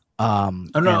 I'm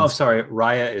sorry.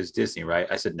 Raya is Disney, right?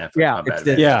 I said Netflix. Yeah, my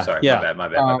bad. Sorry,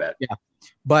 my bad. Yeah,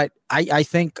 but I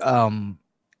think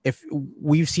if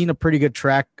we've seen a pretty good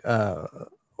track,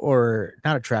 or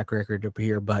not a track record up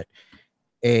here, but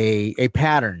a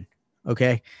pattern.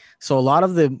 Okay, so a lot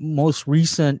of the most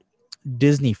recent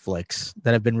Disney flicks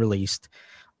that have been released,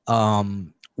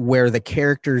 where the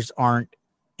characters aren't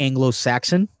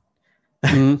Anglo-Saxon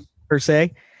per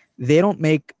se, they don't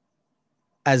make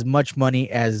as much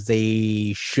money as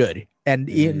they should,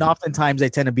 and oftentimes they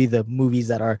tend to be the movies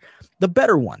that are the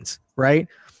better ones, right?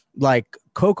 Like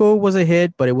Coco was a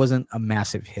hit, but it wasn't a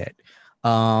massive hit.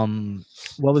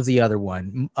 What was the other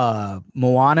one?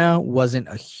 Moana wasn't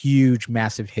a huge,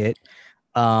 massive hit.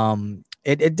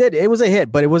 It was a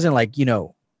hit, but it wasn't like,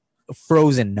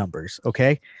 Frozen numbers.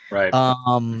 Okay. Right.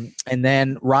 And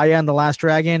then Raya and the Last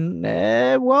Dragon.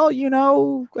 I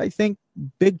think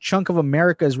big chunk of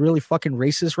America is really fucking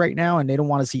racist right now, and they don't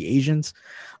want to see Asians.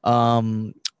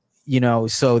 So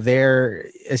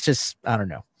it's just, I don't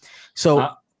know. So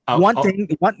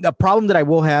the problem that I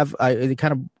will have, it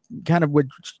kind of would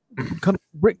come.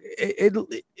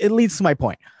 It leads to my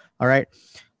point. All right.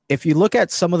 If you look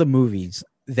at some of the movies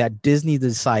that Disney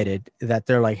decided that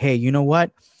they're like, hey, you know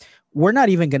what? We're not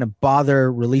even going to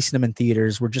bother releasing them in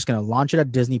theaters. We're just going to launch it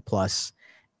at Disney Plus,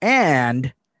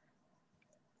 and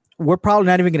we're probably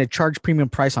not even going to charge premium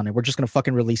price on it. We're just going to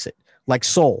fucking release it, like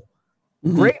Soul.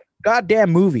 Great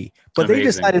goddamn movie, but Amazing. They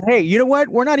decided, hey, you know what?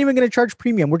 We're not even going to charge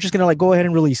premium. We're just going to go ahead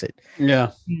and release it.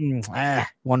 Yeah.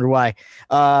 Wonder why.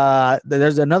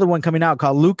 There's another one coming out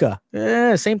called Luca.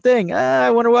 Same thing. I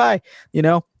wonder why.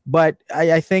 But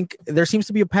I think there seems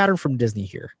to be a pattern from Disney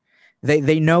here.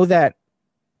 They know that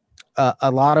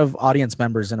a lot of audience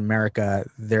members in America,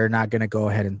 they're not going to go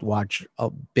ahead and watch a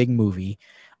big movie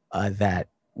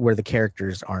where the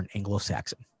characters aren't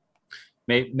Anglo-Saxon.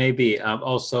 Maybe.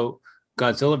 Also,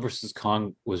 Godzilla versus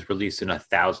Kong was released in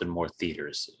 1,000 more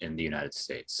theaters in the United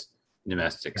States.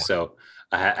 domestic. So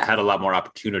I had a lot more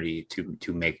opportunity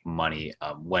to make money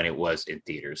when it was in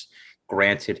theaters.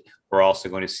 Granted, we're also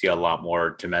going to see a lot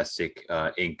more domestic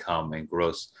income and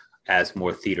gross as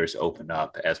more theaters open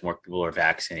up, as more people are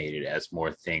vaccinated, as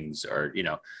more things are,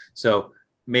 so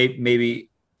maybe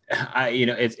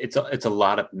it's a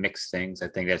lot of mixed things. I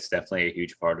think that's definitely a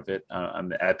huge part of it.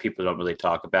 People don't really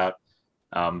talk about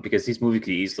because these movies could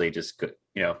easily just,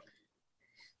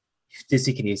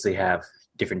 Disney can easily have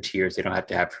different tiers. They don't have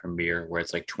to have premiere where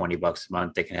it's like $20 a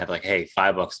month. They can have like, hey,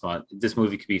 $5 a month. This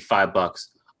movie could be $5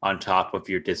 on top of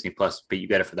your Disney Plus, but you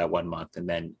get it for that 1 month and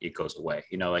then it goes away.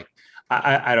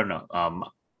 I don't know.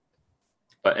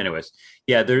 But anyways,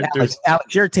 yeah, there's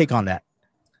Alex, your take on that.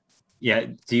 Yeah.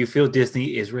 Do you feel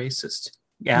Disney is racist?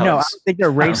 Alex? No, I don't think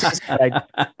they're racist.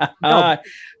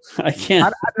 I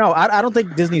can't. I don't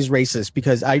think Disney's racist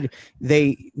because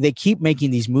they keep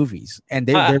making these movies and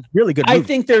they're really good movies. I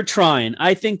think they're trying.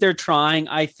 I think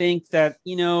that,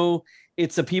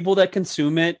 it's the people that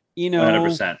consume it,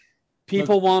 100%.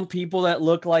 People want people that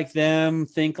look like them,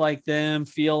 think like them,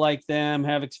 feel like them,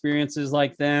 have experiences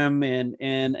like them.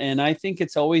 And I think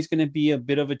it's always going to be a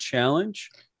bit of a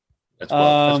challenge. That's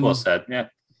well said. Yeah.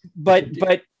 But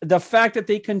the fact that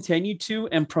they continue to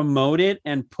and promote it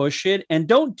and push it and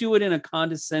don't do it in a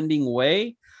condescending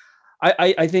way.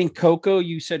 I think Coco,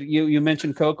 you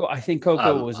mentioned Coco. I think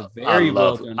Coco was a very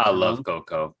well done film. I love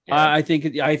Coco. Yeah. I think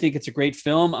it's a great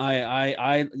film.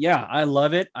 I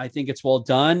love it. I think it's well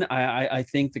done. I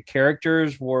think the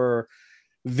characters were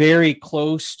very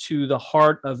close to the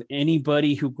heart of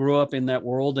anybody who grew up in that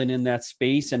world and in that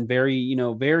space, and very,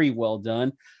 very well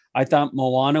done. I thought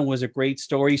Moana was a great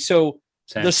story. So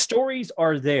the stories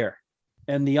are there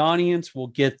and the audience will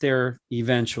get there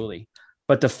eventually.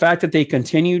 But the fact that they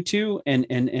continue to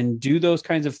and do those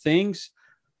kinds of things,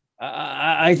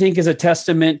 I think is a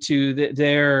testament to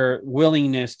their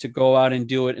willingness to go out and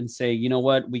do it and say, you know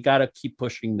what, we got to keep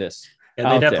pushing this.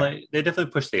 Yeah, they definitely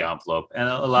push the envelope. And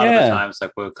a lot of the times,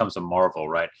 like when it comes to Marvel,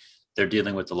 right, they're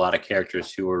dealing with a lot of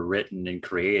characters who were written and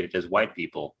created as white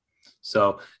people.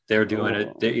 So they're doing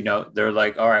it, they're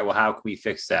like, all right, well, how can we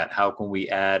fix that? How can we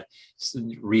add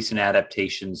recent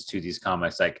adaptations to these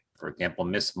comics? Like, for example,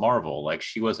 Miss Marvel, like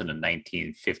she wasn't a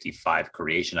 1955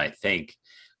 creation, I think.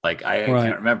 Like, I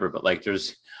can't remember, but like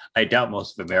I doubt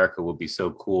most of America would be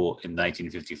so cool in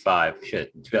 1955.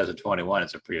 Shit, in 2021,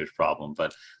 it's a pretty huge problem.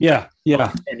 But yeah.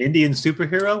 An Indian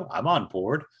superhero, I'm on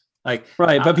board. Like,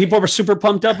 right. But people were super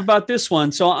pumped up about this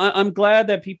one. So I'm glad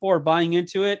that people are buying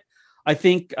into it. I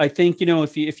think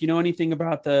if you know anything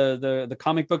about the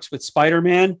comic books with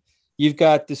Spider-Man, you've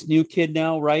got this new kid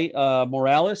now, right?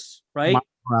 Morales, right?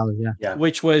 Morales, yeah.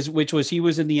 Which was he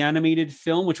was in the animated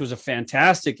film, which was a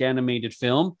fantastic animated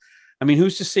film. I mean,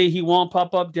 who's to say he won't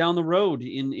pop up down the road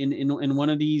in one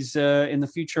of these in the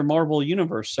future Marvel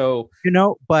universe? So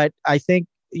but I think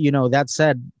that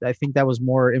said, I think that was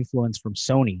more influence from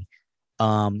Sony.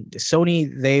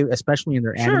 Sony, they especially in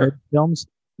their animated films,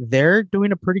 they're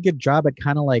doing a pretty good job at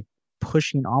kind of like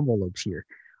pushing envelopes here.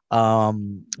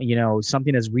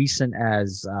 Something as recent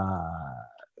as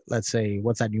let's say,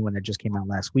 what's that new one that just came out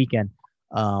last weekend?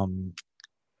 The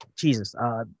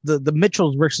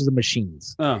Mitchells versus the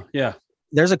Machines. Oh yeah.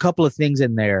 There's a couple of things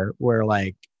in there where,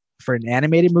 like, for an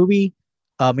animated movie,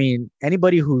 I mean,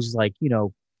 anybody who's like,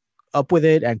 up with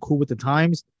it and cool with the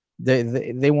times,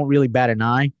 they won't really bat an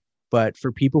eye. But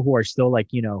for people who are still like,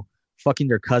 fucking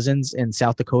their cousins in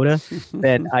South Dakota,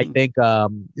 then I think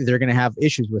they're going to have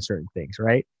issues with certain things,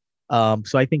 right?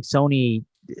 So I think Sony,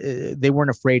 they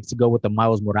weren't afraid to go with the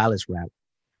Miles Morales route.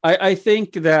 I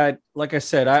think that, like I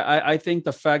said, I think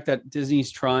the fact that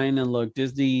Disney's trying, and look,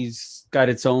 Disney's got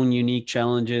its own unique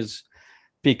challenges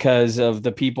because of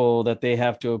the people that they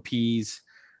have to appease.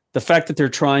 The fact that they're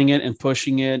trying it and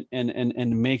pushing it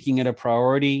and making it a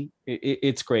priority,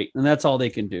 it's great. And that's all they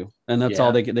can do. And that's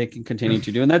all they can continue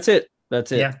to do. And that's it.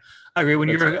 Yeah, I agree. When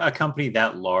you're a company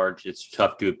that large, it's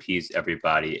tough to appease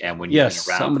everybody. And when you've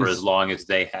been around for as long as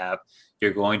they have,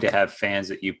 you're going to have fans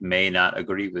that you may not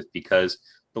agree with because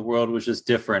the world was just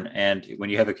different. And when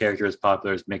you have a character as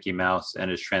popular as Mickey Mouse and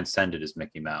as transcended as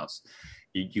Mickey Mouse,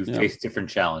 you face different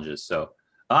challenges. So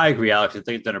I agree, Alex. I think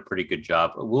they've done a pretty good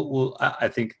job. I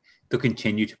think they'll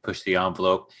continue to push the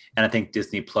envelope, and I think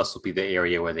Disney Plus will be the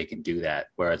area where they can do that.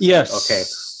 Where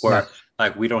it's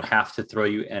like we don't have to throw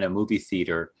you in a movie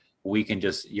theater. We can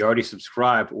you already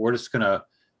subscribed. We're just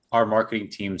our marketing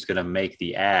team's gonna make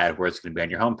the ad where it's gonna be on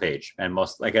your homepage. And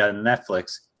most, like on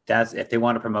Netflix, if they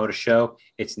want to promote a show,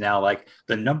 it's now like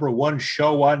the #1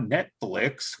 show on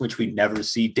Netflix, which we never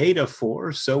see data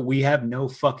for. So we have no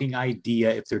fucking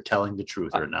idea if they're telling the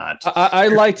truth or not. I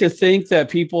like to think that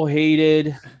people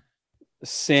hated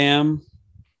Sam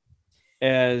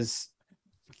as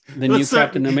the new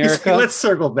Captain America. Let's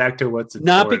circle back to what's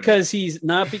not important. because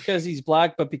he's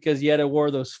black, but because he had to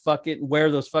wear those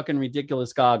fucking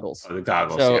ridiculous goggles. Oh, the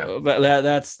goggles. So but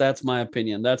that's my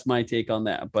opinion. That's my take on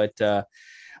that. But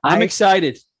I'm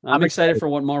excited. I'm excited for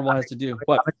what Marvel has to do.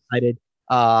 I'm excited.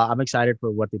 I'm excited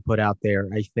for what they put out there.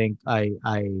 I think I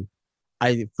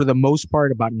for the most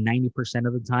part, about 90%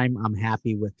 of the time, I'm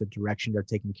happy with the direction they're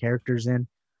taking characters in.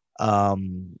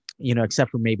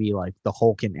 Except for maybe like the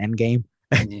Hulk in Endgame.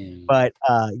 But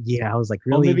I was like,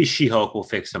 really? Well, maybe She-Hulk will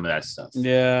fix some of that stuff.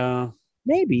 Yeah,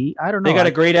 maybe. I don't know. They got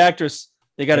a great actress.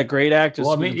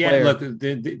 Well, I mean, look,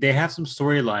 they have some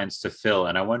storylines to fill,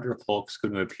 and I wonder if Hulk's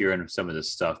going to appear in some of this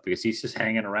stuff because he's just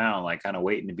hanging around, like kind of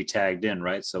waiting to be tagged in,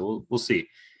 right? So we'll see.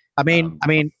 I mean,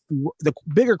 the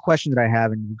bigger question that I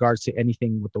have in regards to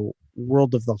anything with the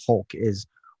world of the Hulk is,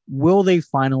 will they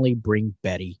finally bring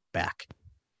Betty back?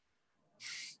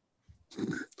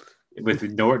 With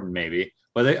Norton, maybe.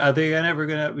 Well, are they ever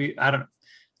gonna be? I don't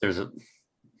know.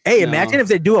 Imagine if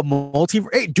they do a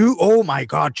multiverse. Hey, dude! Oh my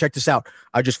God! Check this out.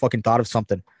 I just fucking thought of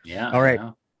something. Yeah. All right.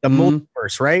 The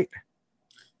multiverse, right?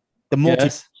 The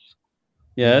multiverse.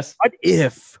 Yes.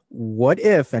 What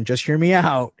if? And just hear me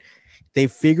out. They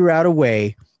figure out a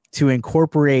way to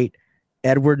incorporate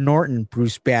Edward Norton,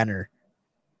 Bruce Banner,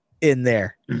 in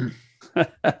there. Come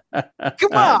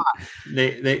on.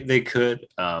 They could.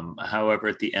 However,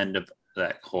 at the end of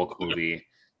that Hulk movie,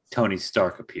 Tony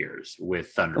Stark appears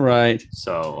with Thunder. Right.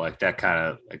 So like that kind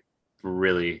of like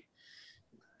really,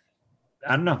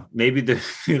 I don't know. Maybe they're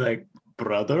like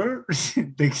brother.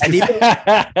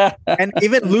 and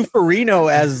even Lou Ferrigno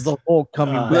as the Hulk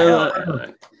coming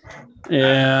back.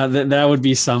 Yeah, that would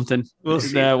be something. We'll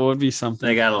see. That would be something.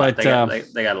 They got a lot.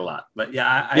 They got a lot. But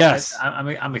yeah,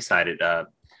 I'm excited. I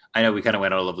know we kind of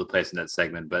went all over the place in that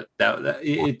segment, but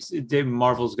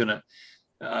Marvel's gonna.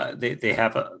 They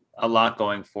have a lot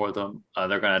going for them.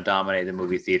 They're going to dominate the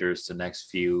movie theaters the next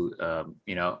few.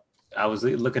 I was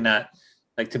looking at,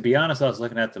 like, to be honest, I was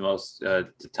looking at the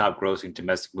top grossing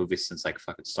domestic movies since like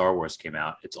fucking Star Wars came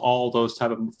out. It's all those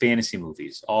type of fantasy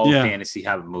movies, fantasy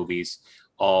type of movies,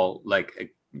 all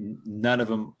like none of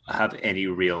them have any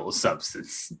real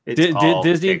substance.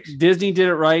 Disney did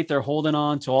it right. They're holding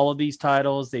on to all of these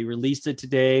titles. They released it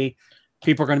today.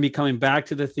 People are going to be coming back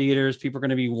to the theaters. People are going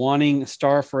to be wanting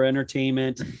Star for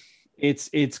entertainment. It's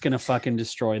going to fucking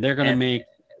destroy. They're going to make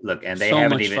and they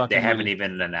haven't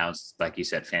even announced, like you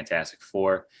said, Fantastic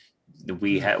Four.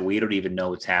 We don't even know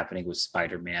what's happening with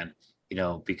Spider-Man.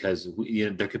 Because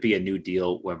there could be a new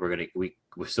deal where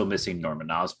we're still missing Norman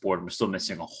Osborn. We're still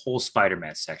missing a whole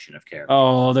Spider-Man section of characters.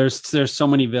 Oh, there's so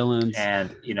many villains, and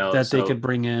that they could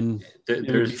bring in.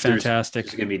 There's fantastic.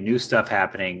 There's going to be new stuff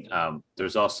happening.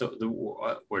 There's also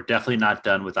we're definitely not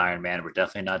done with Iron Man. We're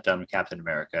definitely not done with Captain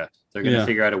America. They're going to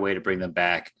figure out a way to bring them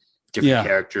back, different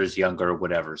characters, younger,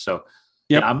 whatever. So.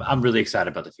 Yep. Yeah, I'm really excited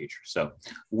about the future. So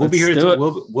we'll be here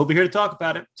to talk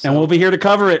about it, and we'll be here to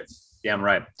cover it. Yeah, I'm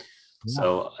right. Yeah.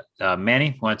 So,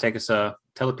 Manny, want to take us?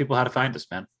 Tell the people how to find us,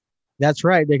 man. That's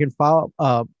right. They can follow.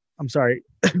 I'm sorry,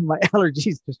 my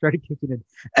allergies just started kicking in.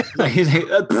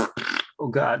 Oh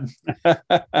God,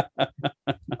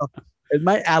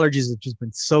 my allergies have just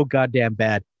been so goddamn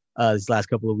bad these last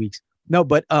couple of weeks. No,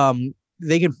 but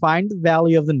they can find the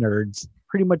Valley of the Nerds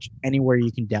pretty much anywhere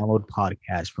you can download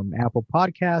podcasts, from Apple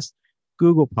Podcasts,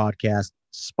 Google Podcasts,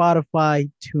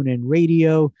 Spotify, TuneIn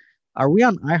Radio. Are we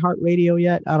on iHeartRadio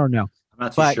yet? I don't know.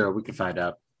 I'm not too sure. We can find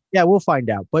out. Yeah, we'll find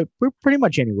out. But we're pretty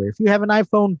much anywhere. If you have an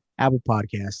iPhone, Apple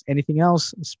Podcasts. Anything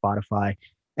else, Spotify.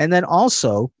 And then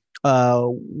also,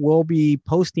 we'll be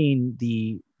posting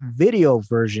the video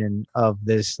version of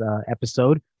this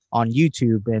episode on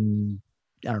YouTube in,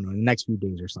 I don't know, the next few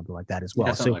days or something like that as well.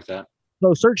 Yeah, something like that.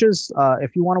 So search us.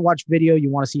 If you want to watch video, you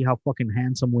want to see how fucking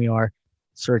handsome we are,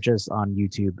 search us on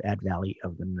YouTube at Valley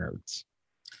of the Nerds.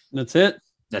 That's it.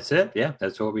 That's it. Yeah,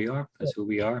 that's where we are. That's who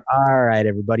we are. All right,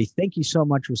 everybody. Thank you so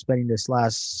much for spending this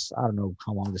last, I don't know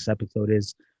how long this episode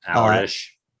is.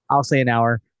 Hour-ish. I'll say an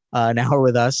hour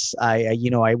with us.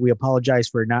 We apologize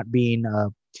for not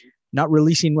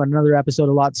releasing another episode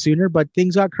a lot sooner, but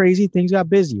things got crazy. Things got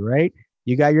busy, right?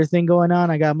 You got your thing going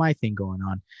on. I got my thing going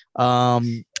on.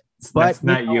 But that's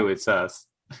not you, it's us.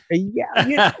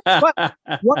 Yeah. But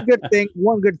one good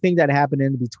thing that happened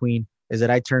in between is that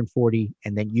I turned 40,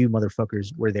 and then you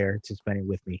motherfuckers were there to spend it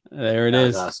with me. There it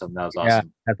is. That was awesome. Yeah,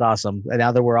 that's awesome. And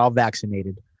now that we're all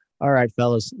vaccinated, All right,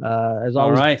 fellas. As All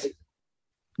always, right.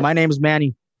 my name is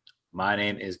Manny, My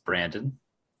name is Brandon.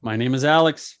 My name is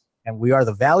Alex. and we are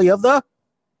the Valley of the.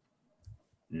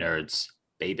 Nerds,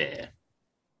 baby.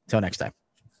 Till next time.